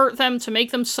them, to hurt them, to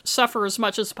make them suffer as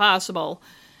much as possible."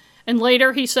 And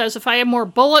later he says, "If I had more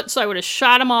bullets, I would have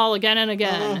shot them all again and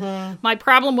again. My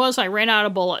problem was I ran out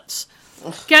of bullets."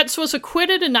 Goetz was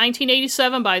acquitted in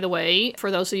 1987, by the way,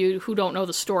 for those of you who don't know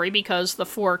the story, because the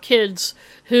 4 kids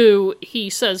who he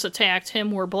says attacked him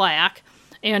were black.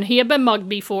 And he had been mugged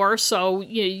before, so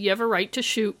you have a right to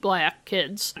shoot black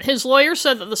kids. His lawyer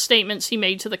said that the statements he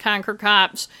made to the Concord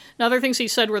cops and other things he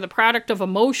said were the product of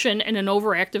emotion and an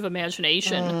overactive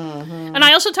imagination. Mm-hmm. And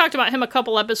I also talked about him a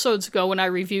couple episodes ago when I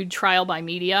reviewed Trial by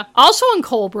Media. Also in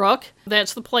Colebrook,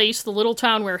 that's the place, the little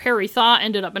town where Harry Thaw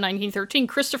ended up in 1913,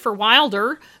 Christopher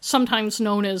Wilder, sometimes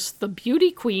known as the Beauty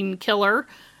Queen Killer,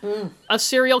 a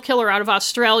serial killer out of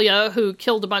Australia who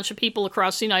killed a bunch of people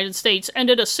across the United States,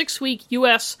 ended a 6-week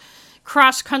U.S.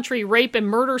 cross-country rape and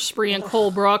murder spree in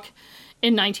Colebrook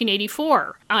in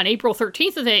 1984. On April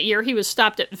 13th of that year, he was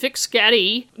stopped at Vic's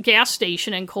Getty gas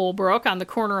station in Colebrook on the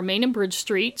corner of Main and Bridge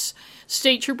Streets.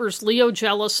 State Troopers Leo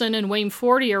Jellison and Wayne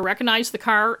Fortier recognized the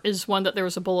car as one that there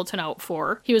was a bulletin out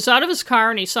for. He was out of his car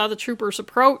and he saw the troopers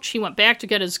approach. He went back to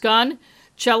get his gun.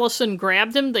 Jellison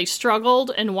grabbed him, they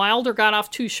struggled, and Wilder got off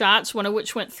 2 shots, one of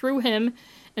which went through him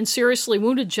and seriously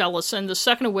wounded Jellison, the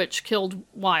second of which killed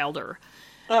Wilder.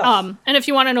 And if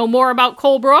you want to know more about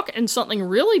Colebrook and something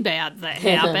really bad that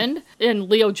happened, and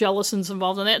Leo Jellison's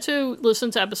involved in that too,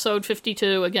 listen to episode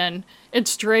 52. Again,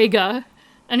 it's Draga,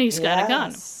 and he's got a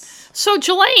gun. So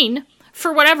Jelaine,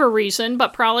 for whatever reason,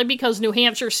 but probably because New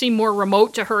Hampshire seemed more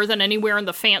remote to her than anywhere in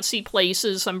the fancy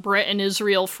places in Britain,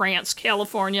 Israel, France,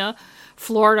 California,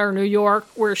 Florida, or New York,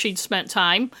 where she'd spent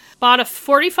time, bought a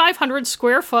 4,500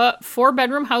 square foot,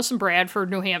 4-bedroom house in Bradford,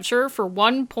 New Hampshire for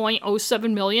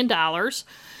 $1.07 million.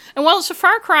 And while it's a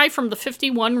far cry from the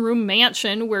 51-room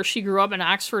mansion where she grew up in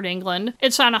Oxford, England,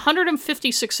 it's on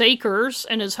 156 acres,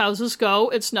 and as houses go,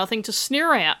 it's nothing to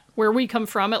sneer at, where we come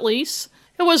from at least.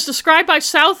 It was described by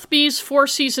Sotheby's Four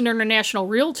Seasons International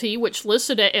Realty, which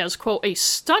listed it as, quote, a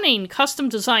stunning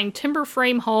custom-designed timber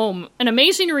frame home, an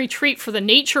amazing retreat for the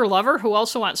nature lover who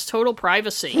also wants total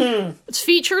privacy. Its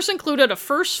features included a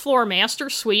first-floor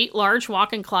master suite, large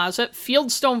walk-in closet,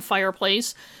 fieldstone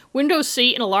fireplace, window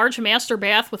seat, and a large master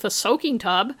bath with a soaking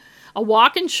tub, a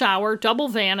walk-in shower, double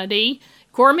vanity,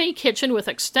 gourmet kitchen with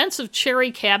extensive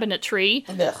cherry cabinetry,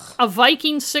 a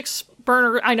Viking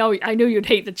 6-burner, I knew you'd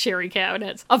hate the cherry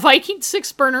cabinets, a Viking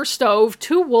 6-burner stove,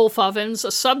 2 Wolf ovens,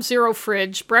 a Sub-Zero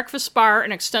fridge, breakfast bar,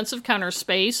 and extensive counter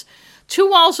space, 2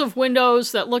 walls of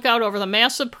windows that look out over the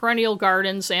massive perennial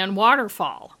gardens and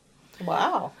waterfall.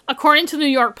 Wow. According to the New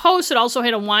York Post, it also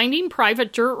had a winding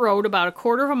private dirt road about a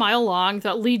quarter of a mile long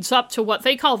that leads up to what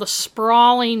they call the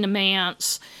sprawling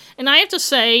manse. And I have to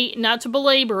say, not to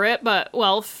belabor it, but,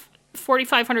 well,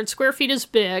 4,500 square feet is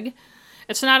big.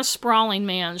 It's not a sprawling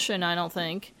mansion, I don't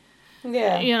think.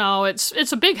 Yeah. You know, it's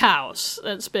a big house.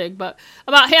 It's big, but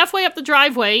about halfway up the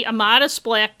driveway, a modest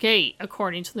black gate,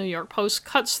 according to the New York Post,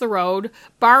 cuts the road,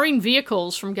 barring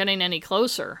vehicles from getting any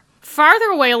closer. Farther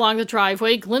away along the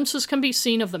driveway, glimpses can be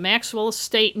seen of the Maxwell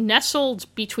estate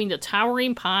nestled between the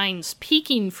towering pines,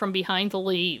 peeking from behind the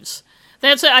leaves.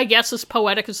 That's, I guess, as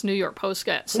poetic as New York Post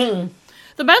gets.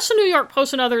 The best the New York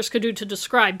Post and others could do to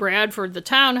describe Bradford, the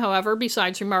town, however,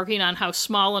 besides remarking on how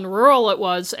small and rural it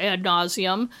was ad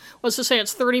nauseum, was to say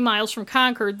it's 30 miles from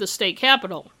Concord, the state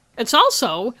capital. It's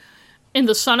also in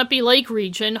the Sunapee Lake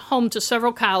region, home to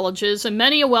several colleges and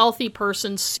many a wealthy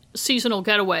person's seasonal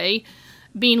getaway,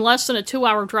 being less than a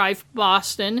 2-hour drive from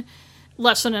Boston,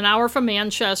 less than an hour from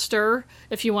Manchester,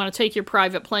 if you want to take your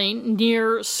private plane,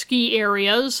 near ski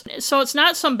areas. So it's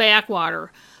not some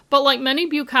backwater. But like many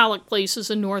bucolic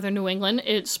places in northern New England,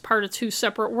 it's part of 2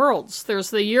 separate worlds. There's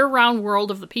the year-round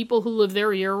world of the people who live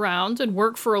there year-round and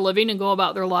work for a living and go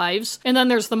about their lives. And then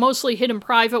there's the mostly hidden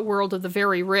private world of the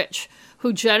very rich,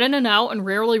 who jet in and out and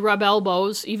rarely rub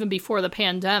elbows, even before the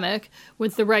pandemic,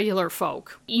 with the regular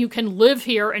folk. You can live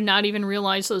here and not even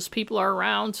realize those people are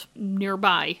around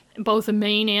nearby, both in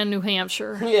Maine and New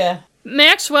Hampshire. Yeah.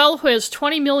 Maxwell, who has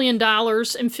 $20 million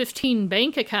in 15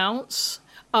 bank accounts,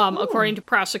 according to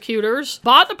prosecutors,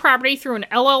 bought the property through an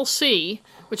LLC,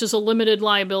 which is a limited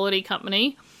liability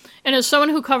company. And as someone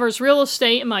who covers real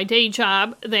estate in my day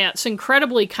job, that's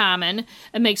incredibly common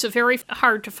and makes it very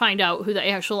hard to find out who the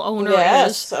actual owner is.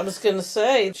 Yes, I was going to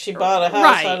say, she bought a house,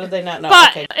 right. How did they not know?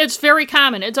 But it's very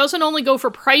common. It doesn't only go for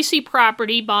pricey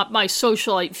property bought by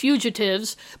socialite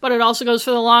fugitives, but it also goes for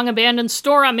the long-abandoned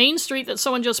store on Main Street that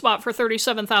someone just bought for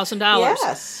 $37,000.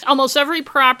 Yes. Almost every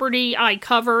property I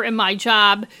cover in my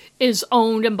job is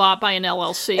owned and bought by an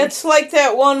LLC. It's like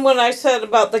that one when I said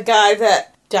about the guy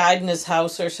that died in his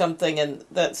house or something, and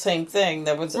that same thing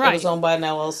that was, right. It was owned by an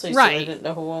LLC, so they didn't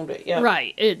know who owned it. Yeah,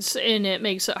 right. It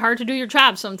makes it hard to do your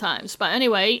job sometimes. But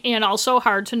anyway, and also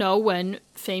hard to know when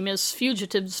famous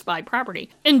fugitives buy property.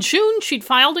 In June, she'd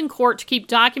filed in court to keep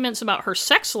documents about her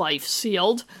sex life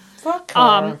sealed. Fuck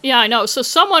her. Yeah, I know. So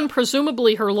someone,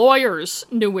 presumably her lawyers,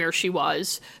 knew where she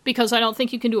was, because I don't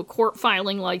think you can do a court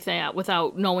filing like that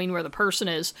without knowing where the person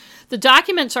is. The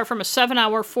documents are from a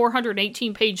 7-hour,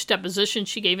 418-page deposition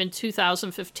she gave in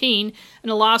 2015 in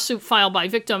a lawsuit filed by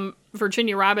victim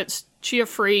Virginia Roberts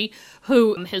Giuffre,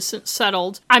 who has since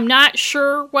settled. I'm not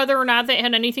sure whether or not they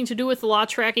had anything to do with the law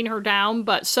tracking her down,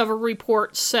 but several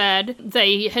reports said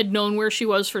they had known where she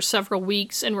was for several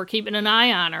weeks and were keeping an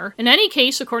eye on her. In any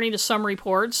case, according to some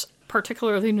reports,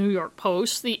 particularly the New York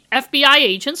Post, the FBI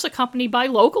agents, accompanied by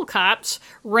local cops,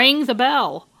 rang the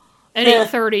bell at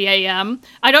 8:30 a.m.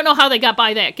 I don't know how they got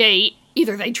by that gate.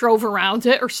 Either they drove around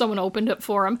it or someone opened it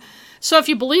for them. So if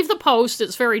you believe the Post,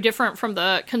 it's very different from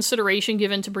the consideration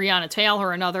given to Breonna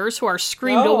Taylor and others who are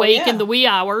screamed awake in the wee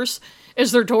hours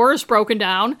as their door is broken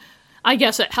down. I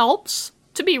guess it helps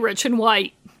to be rich and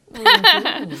white.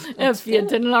 If you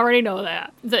didn't already know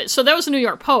that. So that was the New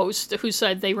York Post who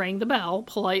said they rang the bell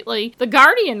politely. The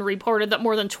Guardian reported that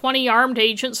more than 20 armed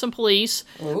agents and police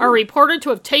are reported to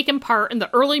have taken part in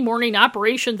the early morning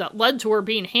operation that led to her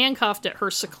being handcuffed at her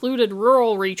secluded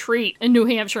rural retreat in New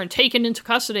Hampshire and taken into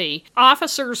custody.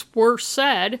 Officers were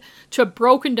said to have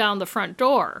broken down the front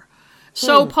door.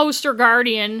 So, Post or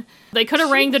Guardian, they could have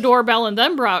rang the doorbell and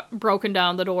then broken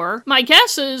down the door. My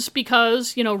guess is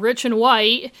because, rich and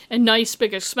white and nice,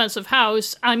 big, expensive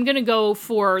house, I'm going to go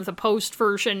for the Post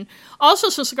version. Also,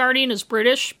 since the Guardian is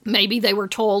British, maybe they were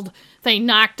told they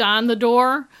knocked on the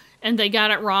door and they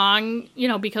got it wrong,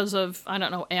 because of, I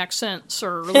don't know, accents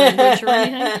or language or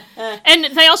anything. And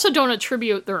they also don't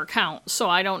attribute their account, so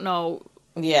I don't know.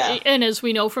 Yeah. And as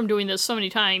we know from doing this so many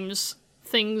times,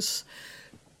 things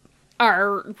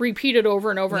are repeated over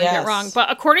and over and get wrong.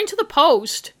 But according to the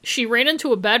Post, she ran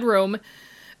into a bedroom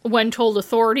when told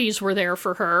authorities were there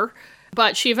for her.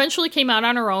 But she eventually came out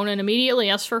on her own and immediately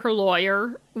asked for her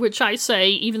lawyer, which I say,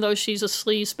 even though she's a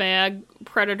sleazebag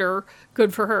predator,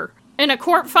 good for her. In a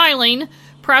court filing,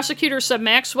 prosecutors said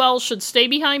Maxwell should stay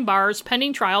behind bars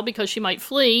pending trial because she might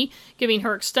flee, giving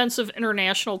her extensive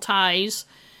international ties,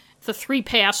 the 3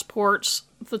 passports,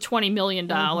 the $20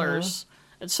 million,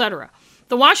 etc.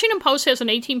 The Washington Post has an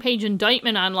 18-page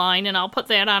indictment online, and I'll put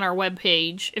that on our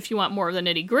webpage if you want more of the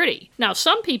nitty-gritty. Now,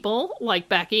 some people, like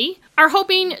Becky, are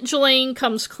hoping Ghislaine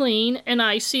comes clean, and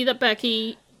I see that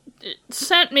Becky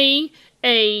sent me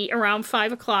around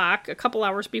 5 o'clock, a couple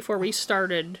hours before we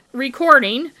started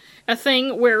recording, a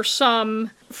thing where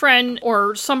some friend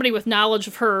or somebody with knowledge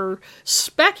of her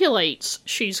speculates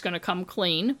she's going to come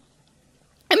clean.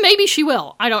 And maybe she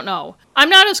will. I don't know. I'm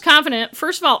not as confident.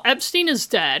 First of all, Epstein is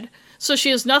dead. So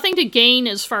she has nothing to gain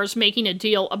as far as making a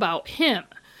deal about him.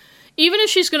 Even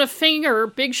if she's going to finger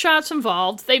big shots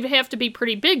involved, they'd have to be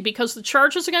pretty big because the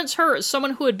charges against her as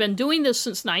someone who had been doing this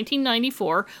since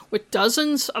 1994 with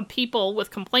dozens of people with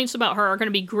complaints about her are going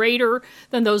to be greater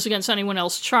than those against anyone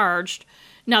else charged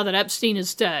now that Epstein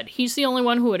is dead. He's the only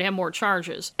one who would have more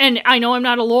charges. And I know I'm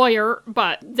not a lawyer,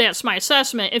 but that's my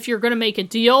assessment. If you're going to make a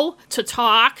deal to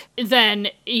talk, then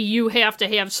you have to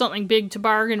have something big to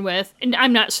bargain with. And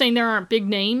I'm not saying there aren't big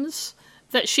names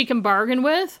that she can bargain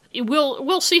with.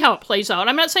 We'll see how it plays out.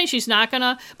 I'm not saying she's not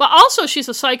gonna, but also she's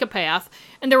a psychopath,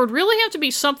 and there would really have to be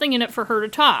something in it for her to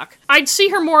talk. I'd see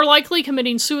her more likely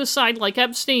committing suicide like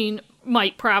Epstein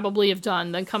might probably have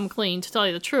done than come clean, to tell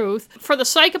you the truth. For the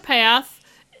psychopath,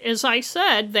 as I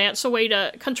said, that's a way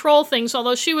to control things,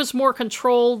 although she was more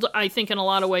controlled, I think, in a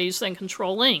lot of ways than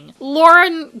controlling.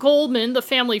 Lauren Goldman, the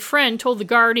family friend, told The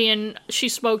Guardian she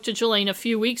spoke to Ghislaine a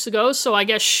few weeks ago, so I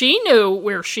guess she knew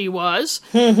where she was.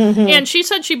 And she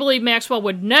said she believed Maxwell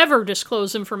would never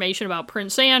disclose information about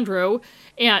Prince Andrew.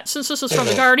 And since this is from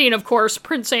The Guardian, of course,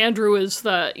 Prince Andrew is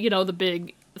the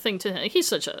big thing to him. He's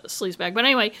such a sleazebag. But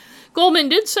anyway, Goldman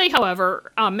did say,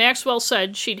 however, Maxwell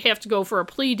said she'd have to go for a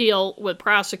plea deal with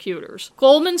prosecutors.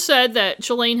 Goldman said that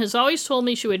Ghislaine has always told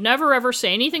me she would never ever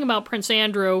say anything about Prince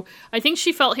Andrew. I think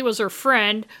she felt he was her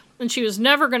friend, and she was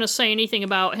never going to say anything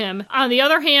about him. On the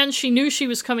other hand, she knew she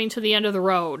was coming to the end of the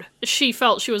road. She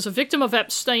felt she was a victim of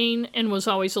Epstein and was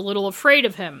always a little afraid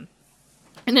of him.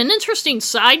 And an interesting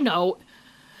side note,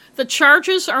 the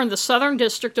charges are in the Southern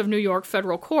District of New York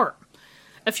Federal Court.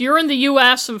 If you're in the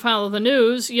U.S. and follow the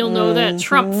news, you'll know that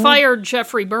Trump fired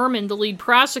Jeffrey Berman, the lead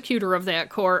prosecutor of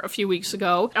that court, a few weeks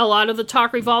ago. A lot of the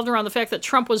talk revolved around the fact that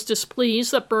Trump was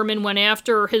displeased that Berman went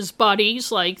after his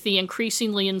buddies, like the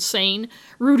increasingly insane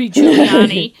Rudy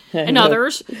Giuliani and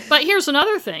others. But here's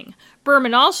another thing.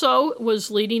 Berman also was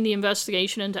leading the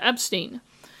investigation into Epstein.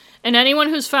 And anyone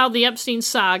who's followed the Epstein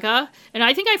saga, and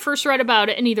I think I first read about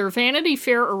it in either Vanity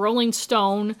Fair or Rolling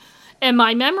Stone, and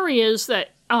my memory is that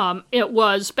It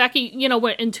was Becky,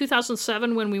 in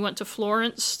 2007 when we went to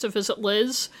Florence to visit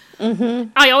Liz.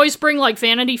 Mm-hmm. I always bring like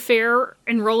Vanity Fair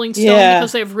and Rolling Stone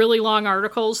because they have really long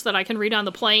articles that I can read on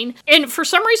the plane. And for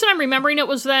some reason I'm remembering it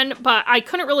was then, but I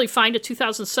couldn't really find a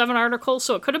 2007 article,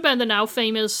 so it could have been the now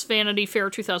famous Vanity Fair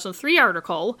 2003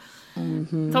 article.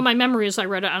 Mm-hmm. Though my memory is I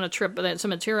read it on a trip, but that's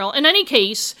immaterial. In any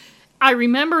case, I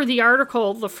remember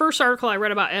the first article I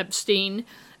read about Epstein.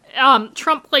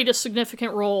 Trump played a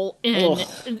significant role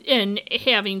in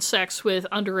having sex with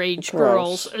underage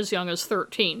girls as young as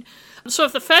 13. So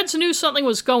if the feds knew something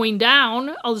was going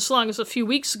down as long as a few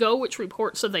weeks ago, which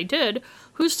reports said they did,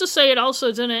 who's to say it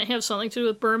also didn't have something to do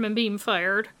with Berman being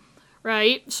fired,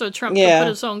 right? So Trump could put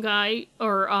his own guy,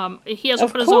 or he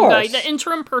hasn't put his own guy. The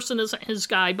interim person isn't his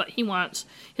guy, but he wants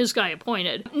his guy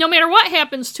appointed. No matter what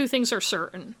happens, two things are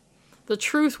certain. The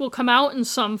truth will come out in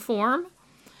some form,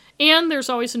 and there's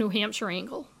always a New Hampshire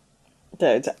angle.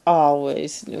 There's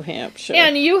always New Hampshire.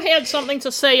 And you had something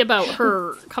to say about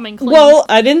her coming clean. Well,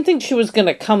 I didn't think she was going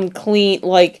to come clean.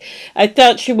 Like, I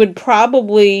thought she would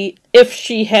probably, if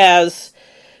she has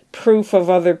proof of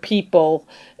other people,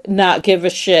 not give a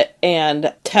shit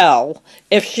and tell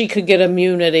if she could get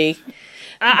immunity.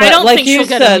 I don't think she'll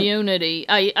get immunity.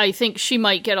 I think she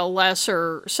might get a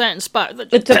lesser sentence,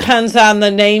 but it depends on the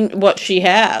name, what she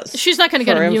has. She's not going to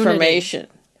get immunity. Information.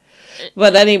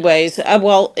 But anyways,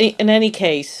 in any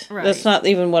case, that's not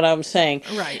even what I'm saying.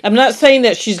 Right. I'm not saying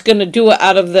that she's going to do it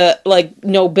out of the,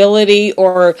 nobility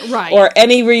or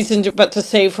any reason but to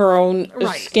save her own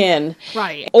skin.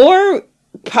 Right. Or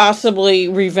possibly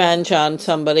revenge on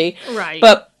somebody. Right.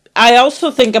 But I also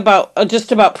think about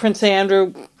Prince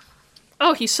Andrew.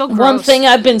 Oh, he's so gross. One thing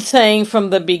I've been saying from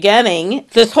the beginning,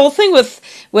 this whole thing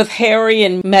with Harry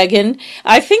and Meghan,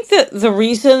 I think that the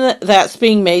reason that's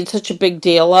being made such a big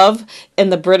deal of in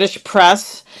the British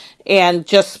press and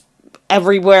just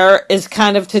everywhere is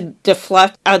kind of to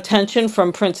deflect attention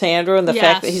from Prince Andrew and the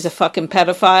fact that he's a fucking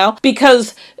pedophile.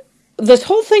 Because this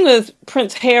whole thing with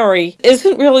Prince Harry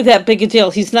isn't really that big a deal.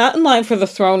 He's not in line for the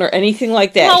throne or anything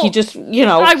like that. Well, he just,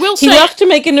 I will say, he left to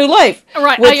make a new life.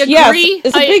 Right, which, I agree. Yes,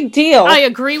 it's a big deal. I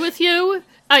agree with you.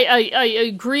 I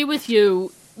agree with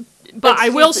you. But I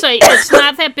will say it's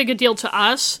not that big a deal to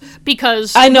us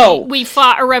because I know we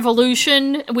fought a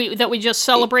revolution that we just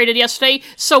celebrated yesterday,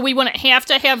 so we wouldn't have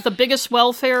to have the biggest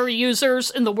welfare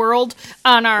users in the world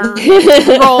on our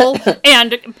roll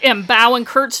and bow and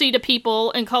curtsy to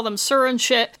people and call them sir and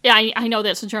shit. Yeah, I know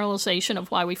that's a generalization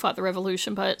of why we fought the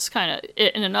revolution, but it's kind of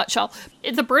in a nutshell.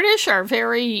 The British are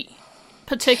very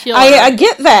particular. I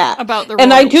get that about the rules.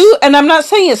 And I do, and I'm not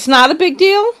saying it's not a big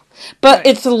deal. But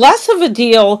it's less of a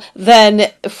deal than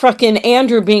fucking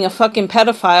Andrew being a fucking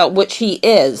pedophile, which he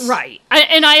is. Right.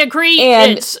 And I agree.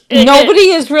 And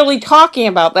nobody is really talking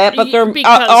about that, but they're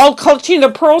all clutching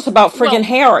their pearls about friggin'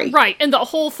 Harry. Right. And the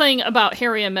whole thing about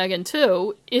Harry and Meghan,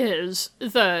 too, is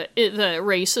the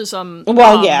racism.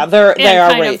 Well, yeah, they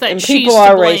are racist. And people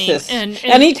are racist. And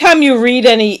anytime you read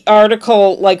any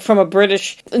article, like from a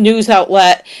British news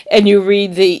outlet, and you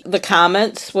read the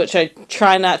comments, which I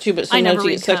try not to, but sometimes you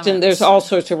get sucked in, there's all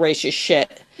sorts of racist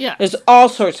shit. Yeah. There's all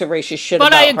sorts of racist shit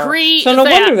about her. But I agree. So no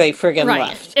wonder they friggin'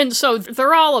 left. And so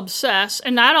they're all obsessed,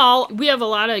 and not all. We have a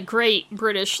lot of great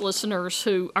British listeners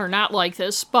who are not like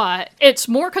this, but it's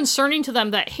more concerning to them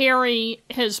that Harry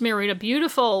has married a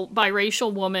beautiful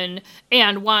biracial woman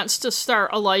and wants to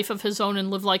start a life of his own and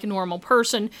live like a normal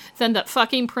person than that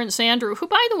fucking Prince Andrew, who,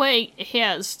 by the way,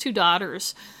 has 2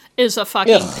 daughters, is a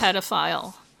fucking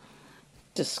pedophile.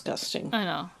 Disgusting. I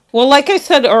know. Well, like I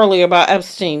said earlier about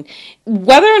Epstein,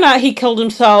 whether or not he killed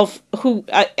himself,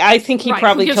 I think he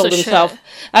probably killed himself. Shit?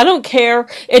 I don't care.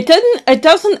 It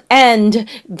doesn't end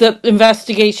the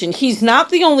investigation. He's not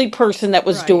the only person that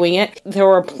was doing it. There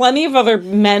were plenty of other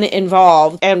men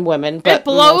involved and women, but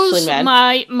mostly men. It blows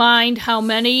my mind how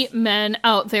many men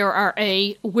out there are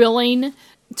willing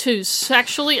to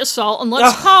sexually assault, and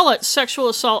let's call it sexual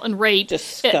assault and rape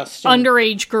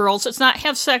underage girls. It's not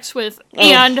have sex with,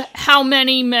 and how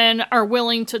many men are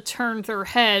willing to turn their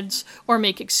heads or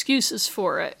make excuses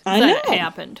for it that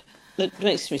happened. It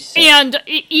makes me sick. And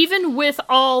even with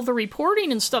all the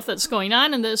reporting and stuff that's going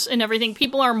on in this and everything,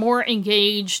 people are more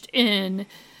engaged in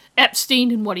Epstein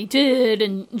and what he did,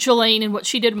 and Ghislaine and what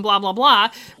she did, and blah, blah, blah.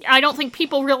 I don't think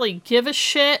people really give a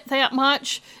shit that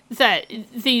much that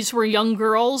these were young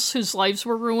girls whose lives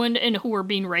were ruined and who were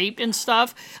being raped and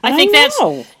stuff. I think that's,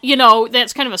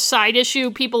 that's kind of a side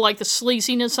issue. People like the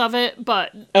sleaziness of it,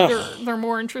 but they're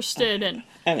more interested in...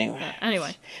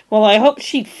 Anyway. Well, I hope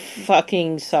she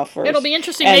fucking suffers. It'll be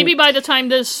interesting. Maybe by the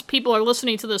time people are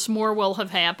listening to this, more will have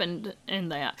happened in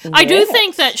that. Yes. I do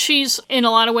think that she's, in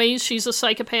a lot of ways, she's a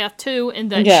psychopath too,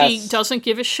 and that she doesn't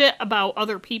give a shit about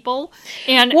other people.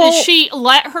 And she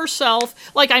let herself,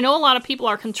 like, I know a lot of people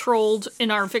are controlled in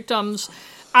our victims.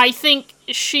 I think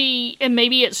she, and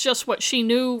maybe it's just what she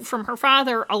knew from her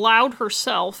father, allowed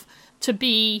herself to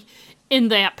be in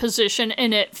that position,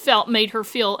 and it made her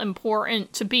feel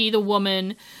important to be the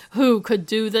woman who could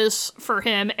do this for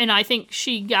him. And I think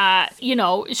she got,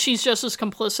 she's just as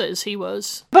complicit as he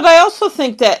was. But I also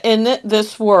think that in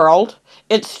this world,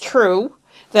 it's true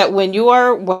that when you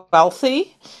are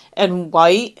wealthy and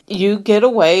white, you get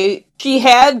away. She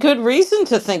had good reason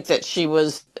to think that she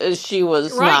was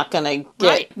not going to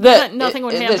get that nothing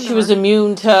would happen. That she was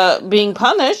immune to being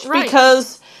punished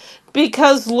because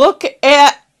look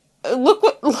at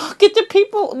the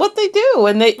people, what they do,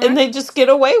 and they just get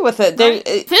away with it.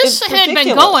 This had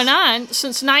been going on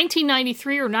since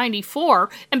 1993 or 94,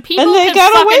 and people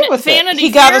got away with it. He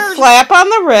got a slap on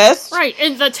the wrist, right?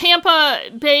 And the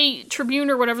Tampa Bay Tribune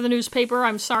or whatever the newspaper.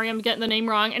 I'm sorry, I'm getting the name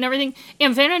wrong and everything.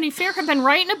 And Vanity Fair had been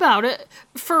writing about it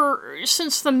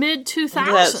since the mid 2000s.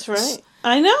 That's right.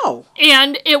 I know,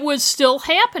 and it was still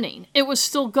happening. It was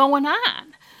still going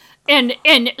on, and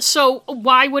so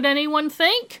why would anyone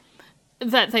think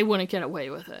that they wouldn't get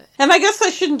away with it? And I guess I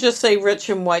shouldn't just say rich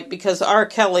and white, because R.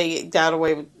 Kelly got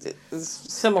away with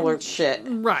similar shit.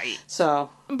 Right. So.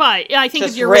 But I think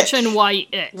if you're rich and white,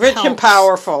 it rich helps. And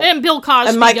powerful. And Bill Cosby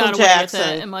and Michael got Jackson. away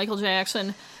with it. And Michael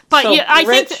Jackson. But so yeah, I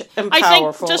think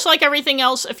just like everything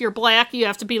else, if you're black, you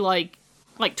have to be like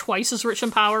twice as rich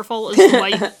and powerful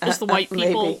as the white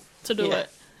people to do it.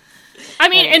 I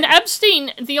mean, and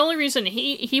Epstein, the only reason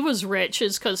he was rich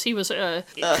is because he was a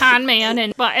con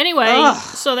man. But anyway,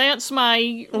 so that's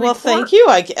my report. Well, thank you.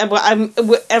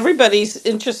 Everybody's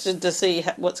interested to see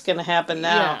what's going to happen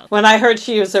now. Yeah. When I heard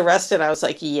she was arrested, I was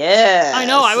like, yes. I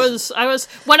know. I was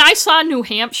when I saw New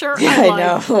Hampshire, I'm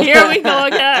like, here we go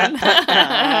again.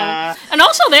 And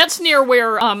also, that's near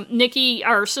where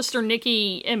our sister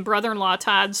Nikki and brother-in-law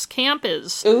Todd's camp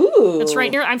is. Ooh. It's right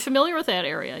near. I'm familiar with that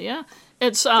area. Yeah. They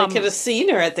could have seen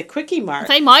her at the Quickie Mart.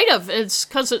 They might have. It's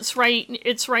because it's right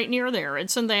near there.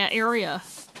 It's in that area.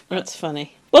 That's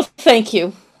funny. Well, thank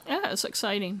you. Yeah, it's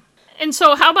exciting. And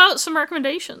so, how about some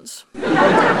recommendations?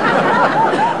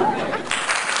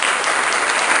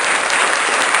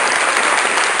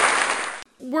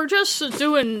 We're just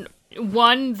doing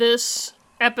one this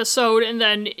episode and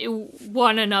then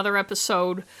one another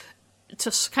episode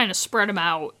to kind of spread them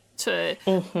out.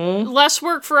 Less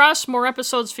work for us, more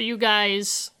episodes for you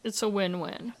guys. It's a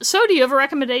win-win. So, do you have a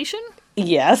recommendation?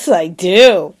 Yes, I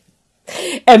do.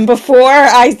 And before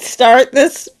I start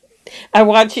this, I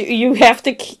want you. You have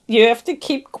to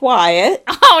keep quiet.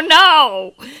 Oh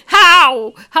no!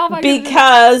 How am I?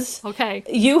 Because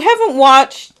you haven't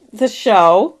watched the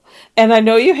show, and I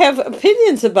know you have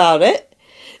opinions about it.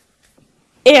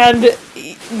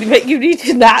 But you need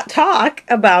to not talk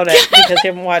about it because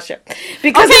you haven't watched it.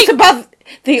 Because it's about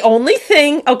the only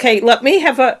thing. Okay, let me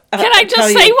have a. Can I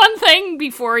just say one thing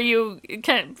before you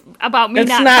about me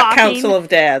not talking? It's not Council of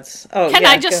Dads. Oh, can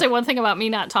I just say one thing about me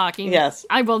not talking? Yes.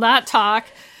 I will not talk.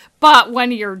 But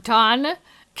when you're done,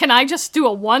 can I just do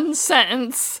a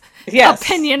one-sentence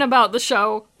opinion about the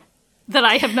show that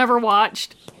I have never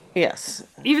watched? Yes.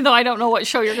 Even though I don't know what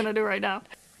show you're going to do right now.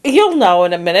 You'll know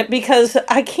in a minute, because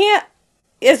I can't,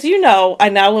 as you know, I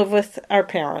now live with our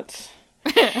parents.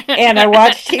 And I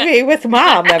watch TV with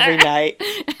Mom every night.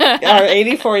 Our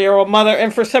 84-year-old mother.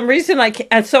 And for some reason, I can't.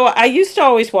 And so I used to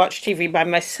always watch TV by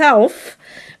myself,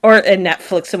 or in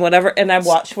Netflix and whatever, and I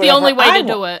watched whatever the only way to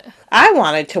do it. I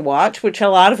wanted to watch, which a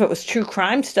lot of it was true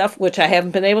crime stuff, which I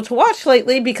haven't been able to watch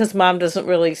lately because Mom doesn't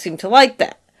really seem to like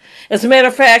that. As a matter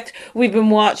of fact, we've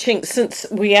been watching, since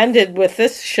we ended with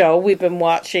this show,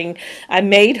 I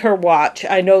made her watch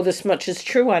I Know This Much Is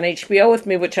True on HBO with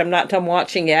me, which I'm not done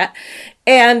watching yet.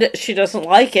 And she doesn't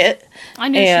like it. I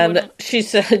knew she wouldn't. She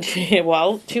said,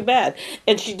 well, too bad.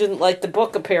 And she didn't like the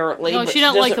book, apparently. No, but she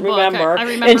didn't like the book. I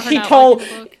remember and her she not told,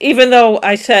 liking the book. Even though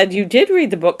I said, you did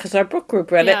read the book, because our book group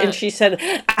read it, and she said,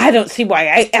 I don't see why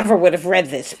I ever would have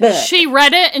read this book. She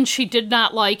read it, and she did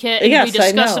not like it. And we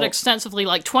discussed it extensively,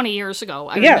 20 years ago.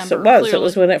 I remember it was. Clearly. It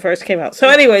was when it first came out. So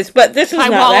anyways, but this is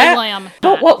not that. Lamb.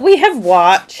 But what we have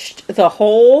watched the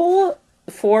whole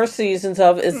 4 seasons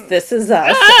of is This Is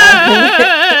Us.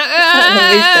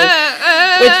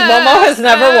 which Momo has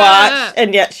never watched,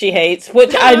 and yet she hates.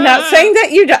 Which I'm not saying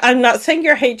that I'm not saying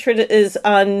your hatred is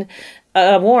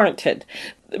unwarranted.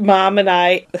 Mom and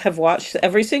I have watched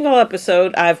every single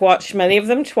episode. I've watched many of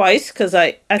them twice because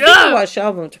I think I watched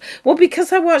all of them. Well,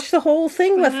 because I watched the whole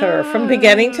thing with her from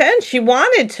beginning to end. She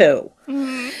wanted to.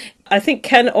 I think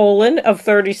Ken Olin of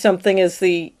 30-something is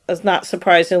not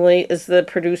surprisingly, is the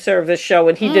producer of this show,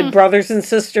 and he did Brothers and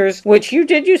Sisters, which you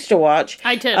did used to watch.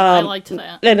 I did. I liked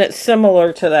that. And it's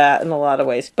similar to that in a lot of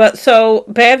ways. But so,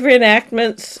 bad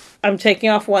reenactments, I'm taking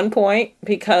off 1 point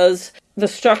because the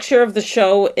structure of the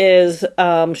show is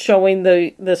showing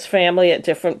this family at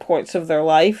different points of their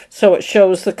life. So it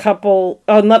shows the couple.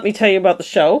 Oh, and let me tell you about the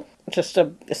show. Just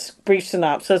a brief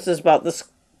synopsis is about this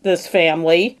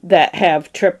family that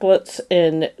have triplets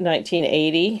in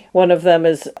 1980. One of them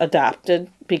is adopted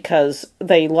because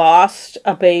they lost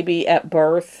a baby at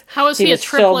birth. How is he a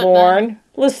triplet? Stillborn.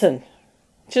 Listen.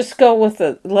 Just go with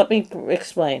it. Let me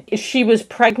explain. She was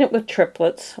pregnant with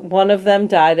triplets. One of them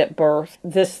died at birth.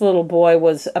 This little boy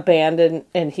was abandoned,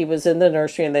 and he was in the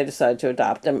nursery, and they decided to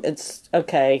adopt him. It's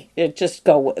okay.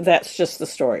 That's just the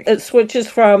story. It switches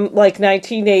from,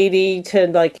 1980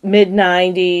 to,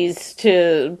 mid-90s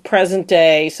to present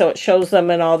day, so it shows them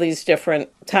in all these different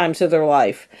times of their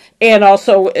life. And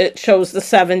also, it shows the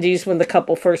 70s when the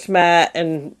couple first met,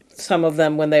 and some of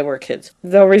them when they were kids.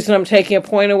 The reason I'm taking a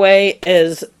point away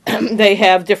is they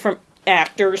have different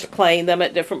actors playing them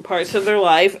at different parts of their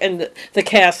life, and the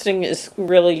casting is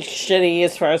really shitty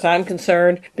as far as I'm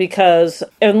concerned, because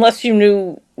unless you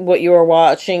knew what you were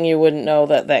watching, you wouldn't know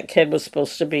that kid was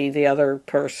supposed to be the other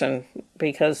person,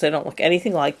 because they don't look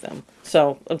anything like them.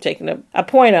 So I'm taking a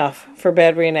point off for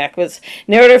bad reenactments.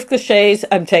 Narrative cliches,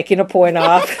 I'm taking a point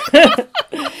off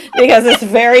because it's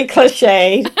very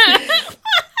cliched.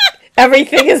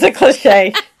 Everything is a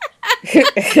cliche.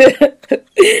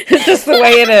 It's just the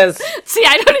way it is. See,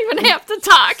 I don't even have to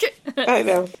talk. I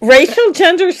know. Racial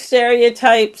gender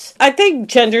stereotypes. I think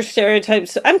gender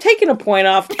stereotypes, I'm taking a point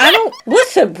off.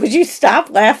 Listen, would you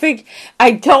stop laughing?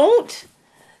 I don't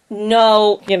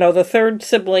know. The third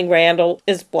sibling, Randall,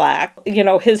 is black.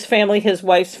 His family, his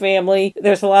wife's family,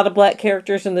 there's a lot of black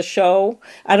characters in the show.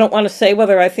 I don't want to say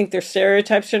whether I think they're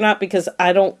stereotypes or not, because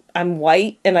I'm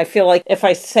white, and I feel like if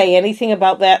I say anything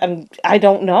about that, I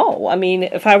don't know. I mean,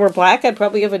 if I were black, I'd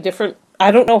probably have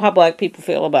I don't know how black people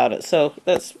feel about it, so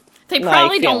that's They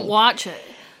probably don't watch it.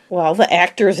 Well, the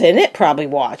actors in it probably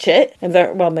watch it. And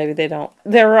maybe they don't.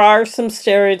 There are some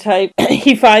stereotypes.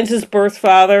 He finds his birth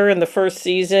father in the first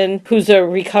season, who's a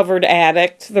recovered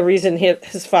addict. The reason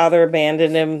his father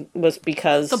abandoned him was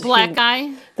because the black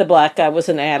guy was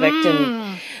an addict.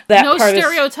 And that no part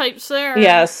stereotypes there.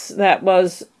 Yes, that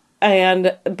was...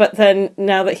 But then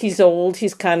now that he's old,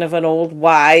 he's kind of an old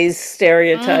wise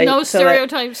stereotype. No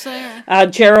stereotypes there.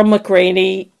 Gerald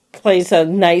McRaney plays a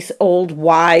nice old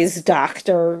wise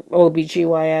doctor,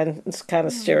 OBGYN. It's kind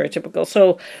of stereotypical.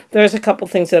 So there's a couple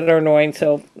things that are annoying,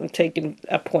 so I'm taking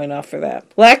a point off for that.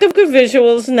 Lack of good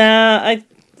visuals,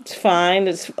 it's fine.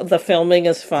 The filming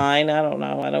is fine. I don't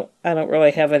know. I don't really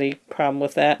have any problem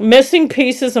with that. Missing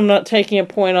pieces, I'm not taking a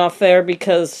point off there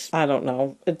because I don't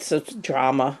know. It's a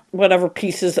drama. Whatever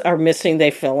pieces are missing, they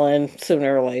fill in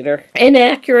sooner or later.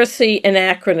 Inaccuracy,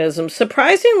 anachronisms.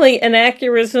 Surprisingly,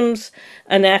 anachronisms.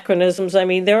 I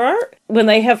mean, there are, when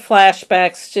they have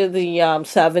flashbacks to the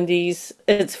 70s,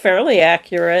 it's fairly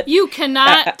accurate. You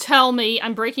cannot tell me,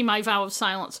 I'm breaking my vow of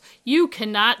silence. You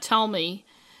cannot tell me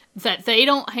that they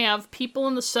don't have people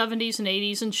in the 70s and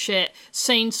 80s and shit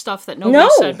saying stuff that nobody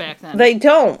said back then. They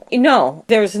don't. No.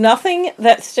 There's nothing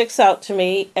that sticks out to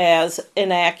me as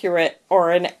inaccurate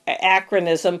or an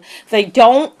anachronism. They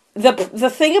don't...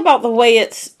 The thing about the way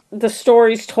the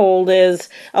story's told is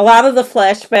a lot of the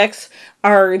flashbacks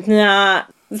are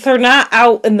not... They're not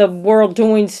out in the world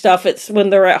doing stuff. It's when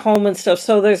they're at home and stuff.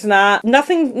 So there's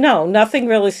nothing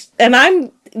really... And I'm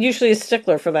usually a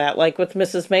stickler for that, like with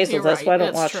Mrs. Maisel. That's why I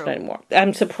don't watch it anymore.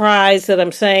 I'm surprised that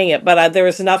I'm saying it, but there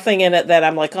was nothing in it that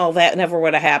I'm like, oh, that never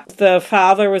would have happened. The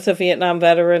father was a Vietnam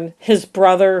veteran. His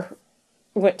brother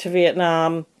went to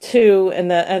Vietnam too,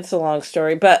 and that's a long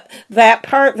story. But that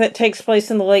part that takes place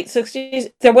in the late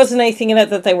 60s, there wasn't anything in it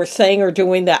that they were saying or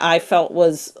doing that I felt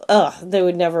was, they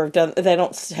would never have done. They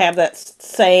don't have that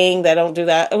saying. They don't do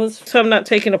that. So I'm not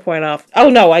taking a point off. Oh,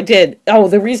 no, I did. Oh,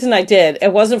 the reason I did,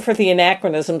 it wasn't for the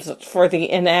anachronisms, it's for the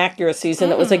inaccuracies,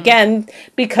 and it was, again,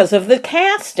 because of the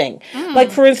casting.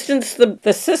 Like, for instance,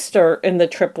 the sister in the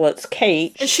triplets,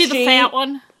 Kate. Is she the fat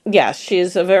one? Yes, she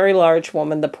is a very large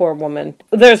woman, the poor woman.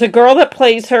 There's a girl that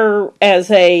plays her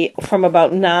from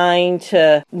about 9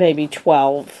 to maybe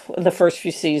 12 in the first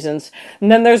few seasons.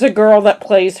 And then there's a girl that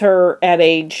plays her at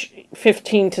age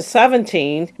 15 to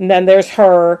 17. And then there's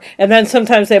her. And then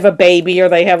sometimes they have a baby or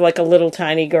they have like a little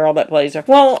tiny girl that plays her.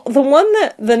 Well,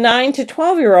 the 9 to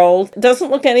 12-year-old doesn't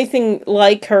look anything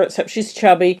like her except she's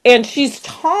chubby. And she's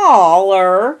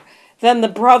taller than the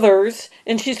brothers,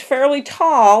 and she's fairly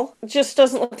tall, just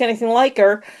doesn't look anything like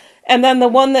her. And then the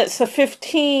one that's a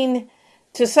 15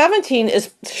 to 17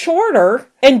 is shorter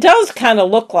and does kind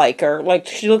of look like her. Like,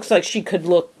 she looks like she could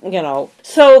look,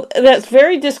 So that's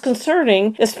very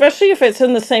disconcerting, especially if it's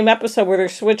in the same episode where they're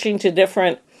switching to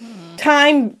different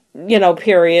time,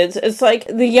 periods. It's like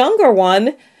the younger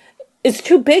one is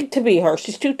too big to be her.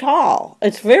 She's too tall.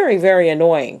 It's very, very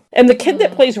annoying. And the kid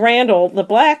that plays Randall, the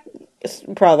black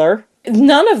brother,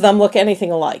 none of them look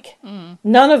anything alike.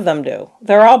 None of them do.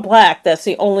 They're all black. That's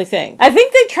the only thing. I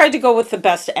think they tried to go with the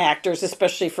best actors,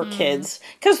 especially for kids,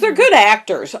 because they're good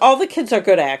actors. All the kids are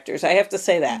good actors. I have to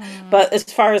say that. But as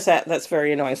far as that's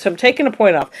very annoying. So I'm taking a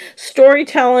point off.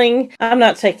 Storytelling, I'm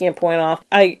not taking a point off.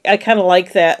 I kind of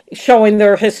like that, showing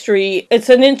their history. It's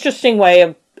an interesting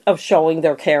way of showing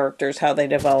their characters, how they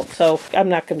develop. So I'm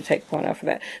not going to take a point off of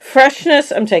that.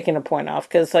 Freshness, I'm taking a point off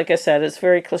because, like I said, it's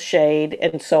very cliched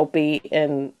and soapy,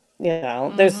 and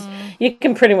you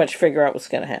can pretty much figure out what's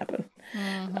going to happen.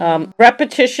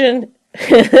 Repetition,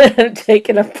 I'm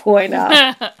taking a point off.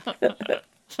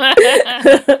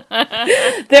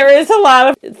 There is a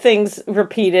lot of things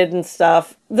repeated and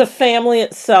stuff. The family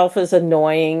itself is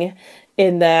annoying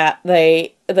in that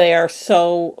they are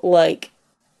so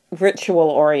ritual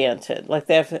oriented. Like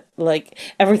they have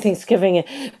every Thanksgiving,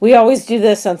 we always do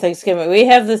this on Thanksgiving. We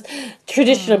have this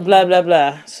tradition of blah blah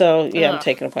blah. So yeah, I'm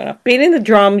taking a point off. Beating the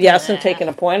drum, yes, I'm taking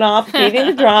a point off. Beating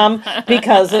the drum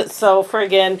because it's so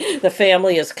friggin', the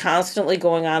family is constantly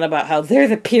going on about how they're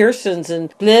the Pearsons and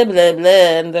blah blah blah,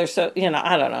 and they're so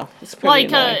I don't know. It's pretty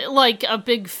annoying. Like a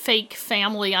big fake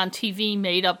family on TV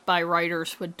made up by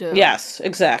writers would do. Yes,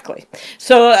 exactly.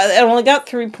 So I only got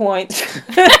 3 points.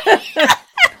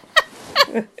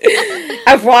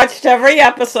 I've watched every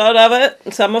episode of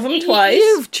it, some of them twice.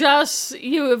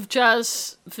 You have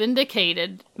just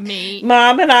vindicated me.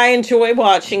 Mom and I enjoy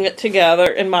watching it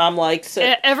together, and Mom likes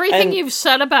it. Everything you've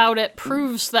said about it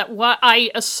proves that what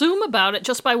I assume about it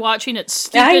just by watching its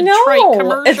stupid trite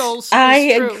commercials. I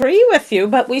agree with you,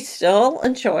 but we still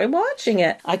enjoy watching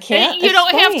it. I can't. You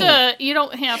don't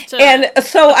have to. And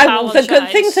so, the good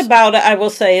things about it, I will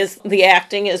say, is the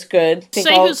acting is good.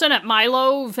 Say who's in it?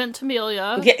 Milo Ventimiglia.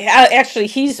 Yeah, actually,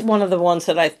 he's one of the ones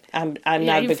that I'm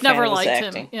not a big fan of his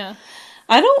acting. Him. Yeah.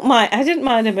 I don't mind. I didn't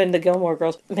mind him in the Gilmore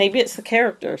Girls. Maybe it's the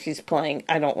character he's playing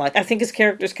I don't like. I think his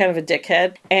character's kind of a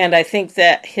dickhead, and I think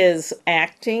that his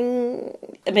acting,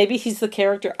 maybe he's the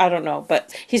character, I don't know,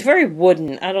 but he's very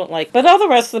wooden. I don't like. But all the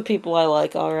rest of the people I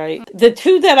like, all right. The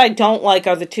two that I don't like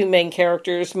are the two main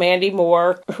characters, Mandy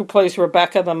Moore, who plays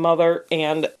Rebecca, the mother,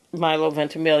 and Milo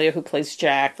Ventimiglia, who plays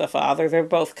Jack, the father. They're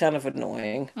both kind of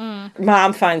annoying.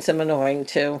 Mom finds them annoying,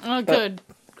 too. Oh, good.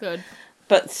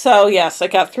 But so, yes, I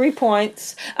got 3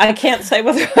 points. I can't say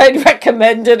whether I'd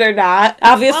recommend it or not.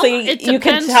 Obviously, you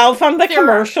can tell from the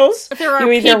commercials.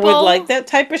 You either would like that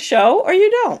type of show or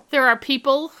you don't. There are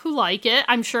people who like it.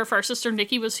 I'm sure if our sister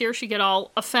Nikki was here, she'd get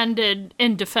all offended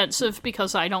and defensive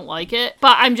because I don't like it.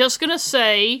 But I'm just going to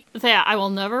say that I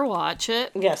will never watch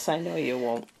it. Yes, I know you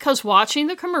won't. Because watching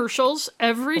the commercials,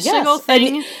 every single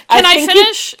thing... Can I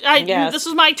finish? Yes. This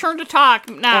is my turn to talk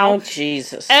now. Oh,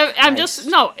 Jesus.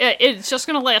 It's just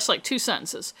going to last like 2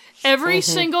 sentences. Every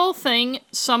single thing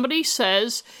somebody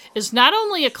says is not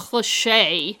only a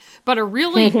cliche, but a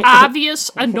really obvious,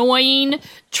 annoying,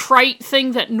 trite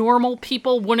thing that normal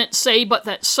people wouldn't say, but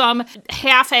that some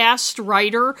half-assed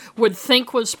writer would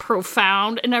think was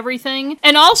profound and everything.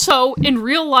 And also, in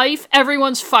real life,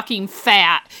 everyone's fucking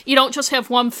fat. You don't just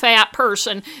have one fat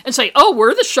person and say, oh,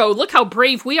 we're the show, look how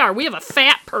brave we are, we have a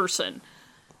fat person.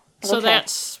 So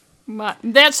that's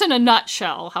in a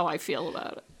nutshell how I feel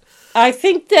about it. I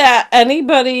think that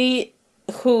anybody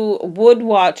who would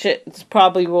watch it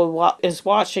probably is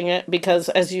watching it because,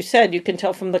 as you said, you can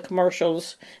tell from the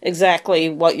commercials exactly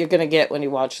what you're going to get when you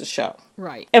watch the show.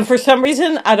 Right. And for some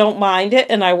reason, I don't mind it,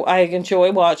 and I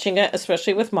enjoy watching it,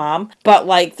 especially with Mom. But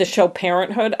like the show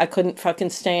Parenthood, I couldn't fucking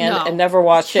stand and never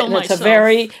watched it. And it's a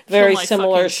very, very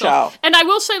similar show. And I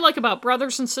will say, like about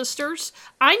Brothers and Sisters,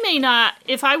 I may not,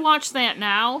 if I watch that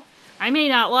now, I may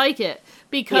not like it.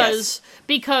 Because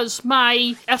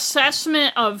my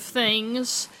assessment of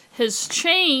things has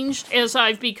changed as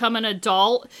I've become an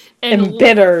adult.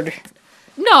 Embittered.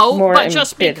 No, more but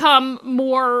just embittered. become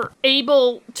more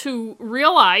able to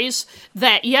realize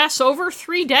that, yes, over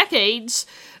 3 decades,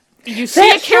 you see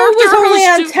That a show character was only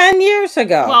on who's 10 years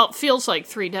ago. well, it feels like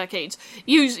 3 decades.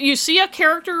 You see a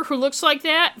character who looks like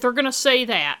that, they're going to say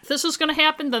that. If this is going to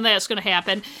happen, then that's going to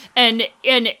happen. And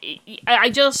I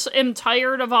just am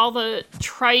tired of all the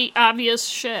trite, obvious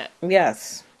shit.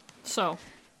 Yes. So...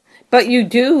 But you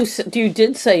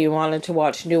did say you wanted to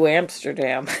watch New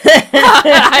Amsterdam.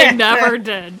 I never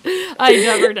did.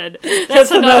 That's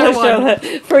another one. show that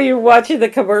for you watching the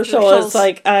commercial, it's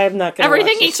like, I'm not going to watch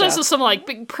Everything he this says show. is some, like,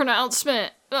 big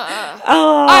pronouncement.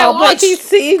 But he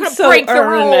seems so break the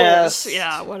earnest. rules.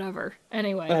 Yeah, whatever.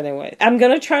 Anyway, I'm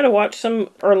going to try to watch some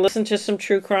or listen to some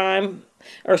true crime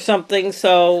or something,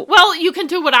 so... Well, you can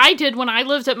do what I did when I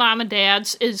lived at Mom and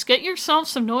Dad's, is get yourself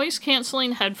some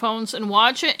noise-canceling headphones and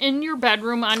watch it in your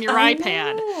bedroom on your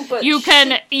iPad. Know, but you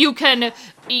can...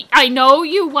 I know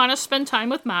you want to spend time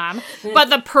with Mom, but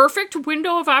the perfect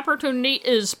window of opportunity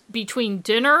is between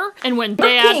dinner and when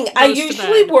Dad goes I to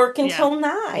usually bed. work until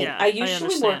 9. Yeah, I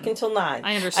usually work understand. until 9.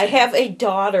 I understand. I have a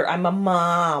daughter. I'm a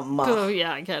mom. Oh,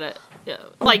 yeah, I get it. Yeah.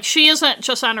 Like, she isn't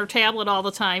just on her tablet all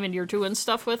the time and you're doing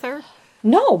stuff with her?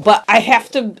 No, but I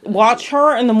have to watch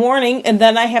her in the morning, and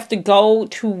then I have to go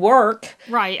to work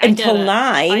until 9.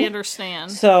 I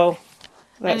understand. So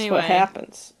that's Anyway. what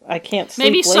happens. I can't sleep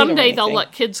Maybe late or someday they'll anything.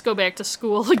 let kids go back to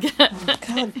school again.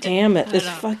 God damn it. This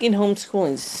know. fucking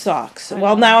homeschooling sucks.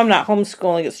 Well, now I'm not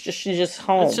homeschooling. She's just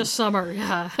home. It's just summer,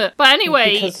 yeah. But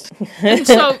anyway, Because- and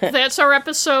so that's our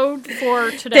episode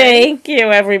for today. Thank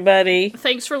you, everybody.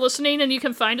 Thanks for listening, and you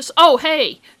can find us. Oh,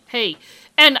 hey.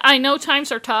 And I know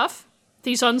times are tough.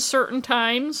 These uncertain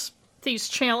times, these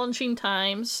challenging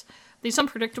times, these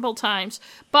unpredictable times.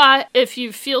 But if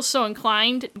you feel so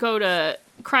inclined, go to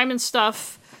Crime and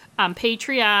Stuff on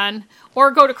Patreon,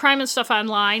 or go to Crime and Stuff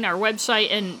Online, our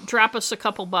website, and drop us a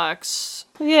couple bucks.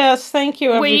 Yes, thank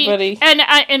you, everybody. And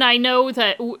I know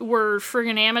that we're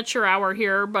friggin' amateur hour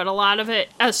here, but a lot of it,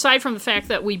 aside from the fact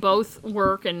that we both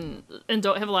work and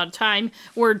don't have a lot of time,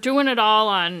 we're doing it all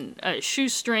on a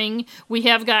shoestring. We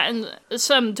have gotten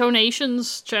some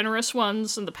donations, generous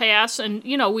ones in the past, and,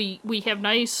 you know, we have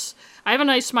nice... I have a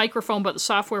nice microphone, but the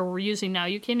software we're using now,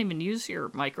 you can't even use your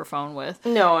microphone with.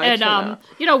 No, I cannot.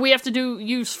 You know, we have to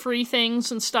use free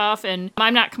things and stuff, and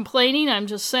I'm not complaining. I'm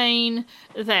just saying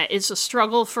that it's a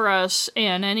struggle for us,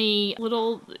 and any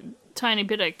little tiny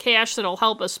bit of cash that'll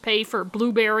help us pay for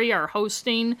Blueberry, our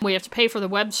hosting. We have to pay for the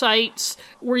websites.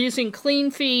 We're using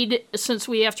CleanFeed since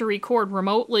we have to record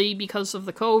remotely because of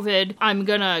the COVID. I'm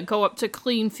going to go up to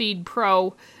CleanFeed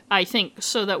Pro, I think,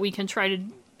 so that we can try to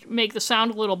make the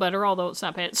sound a little better, although it's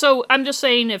not bad. So I'm just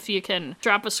saying, if you can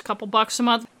drop us a couple bucks a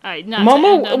month.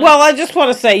 Momo, well, I just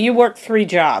want to say you work 3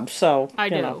 jobs, so I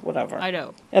do. Whatever. I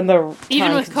do. And the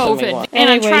Even with time-consuming COVID, one. and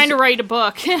Anyways, I'm trying to write a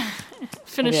book,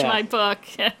 finish Yeah. my book,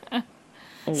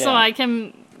 so I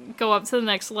can go up to the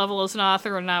next level as an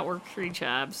author and not work 3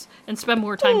 jobs and spend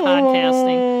more time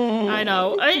podcasting. I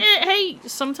know. Hey,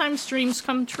 sometimes dreams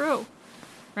come true,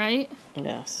 right?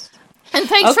 Yes. And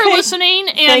thanks for listening.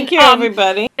 And, thank you,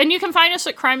 everybody. And you can find us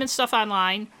at Crime and Stuff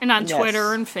Online and on Yes.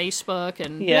 Twitter and Facebook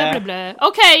and Yeah. blah, blah, blah.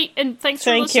 Okay, and thanks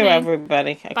for Thank listening. you,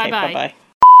 everybody. Okay, Bye-bye. bye-bye.